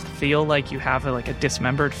almost feel like you have a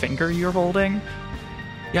dismembered finger you're holding.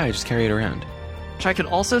 Yeah, I just carry it around. Which I could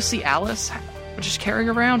also see Alice just carrying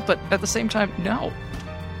around, but at the same time, no.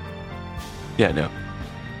 Yeah, no.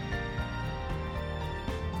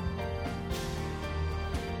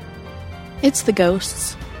 It's the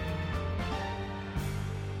ghosts.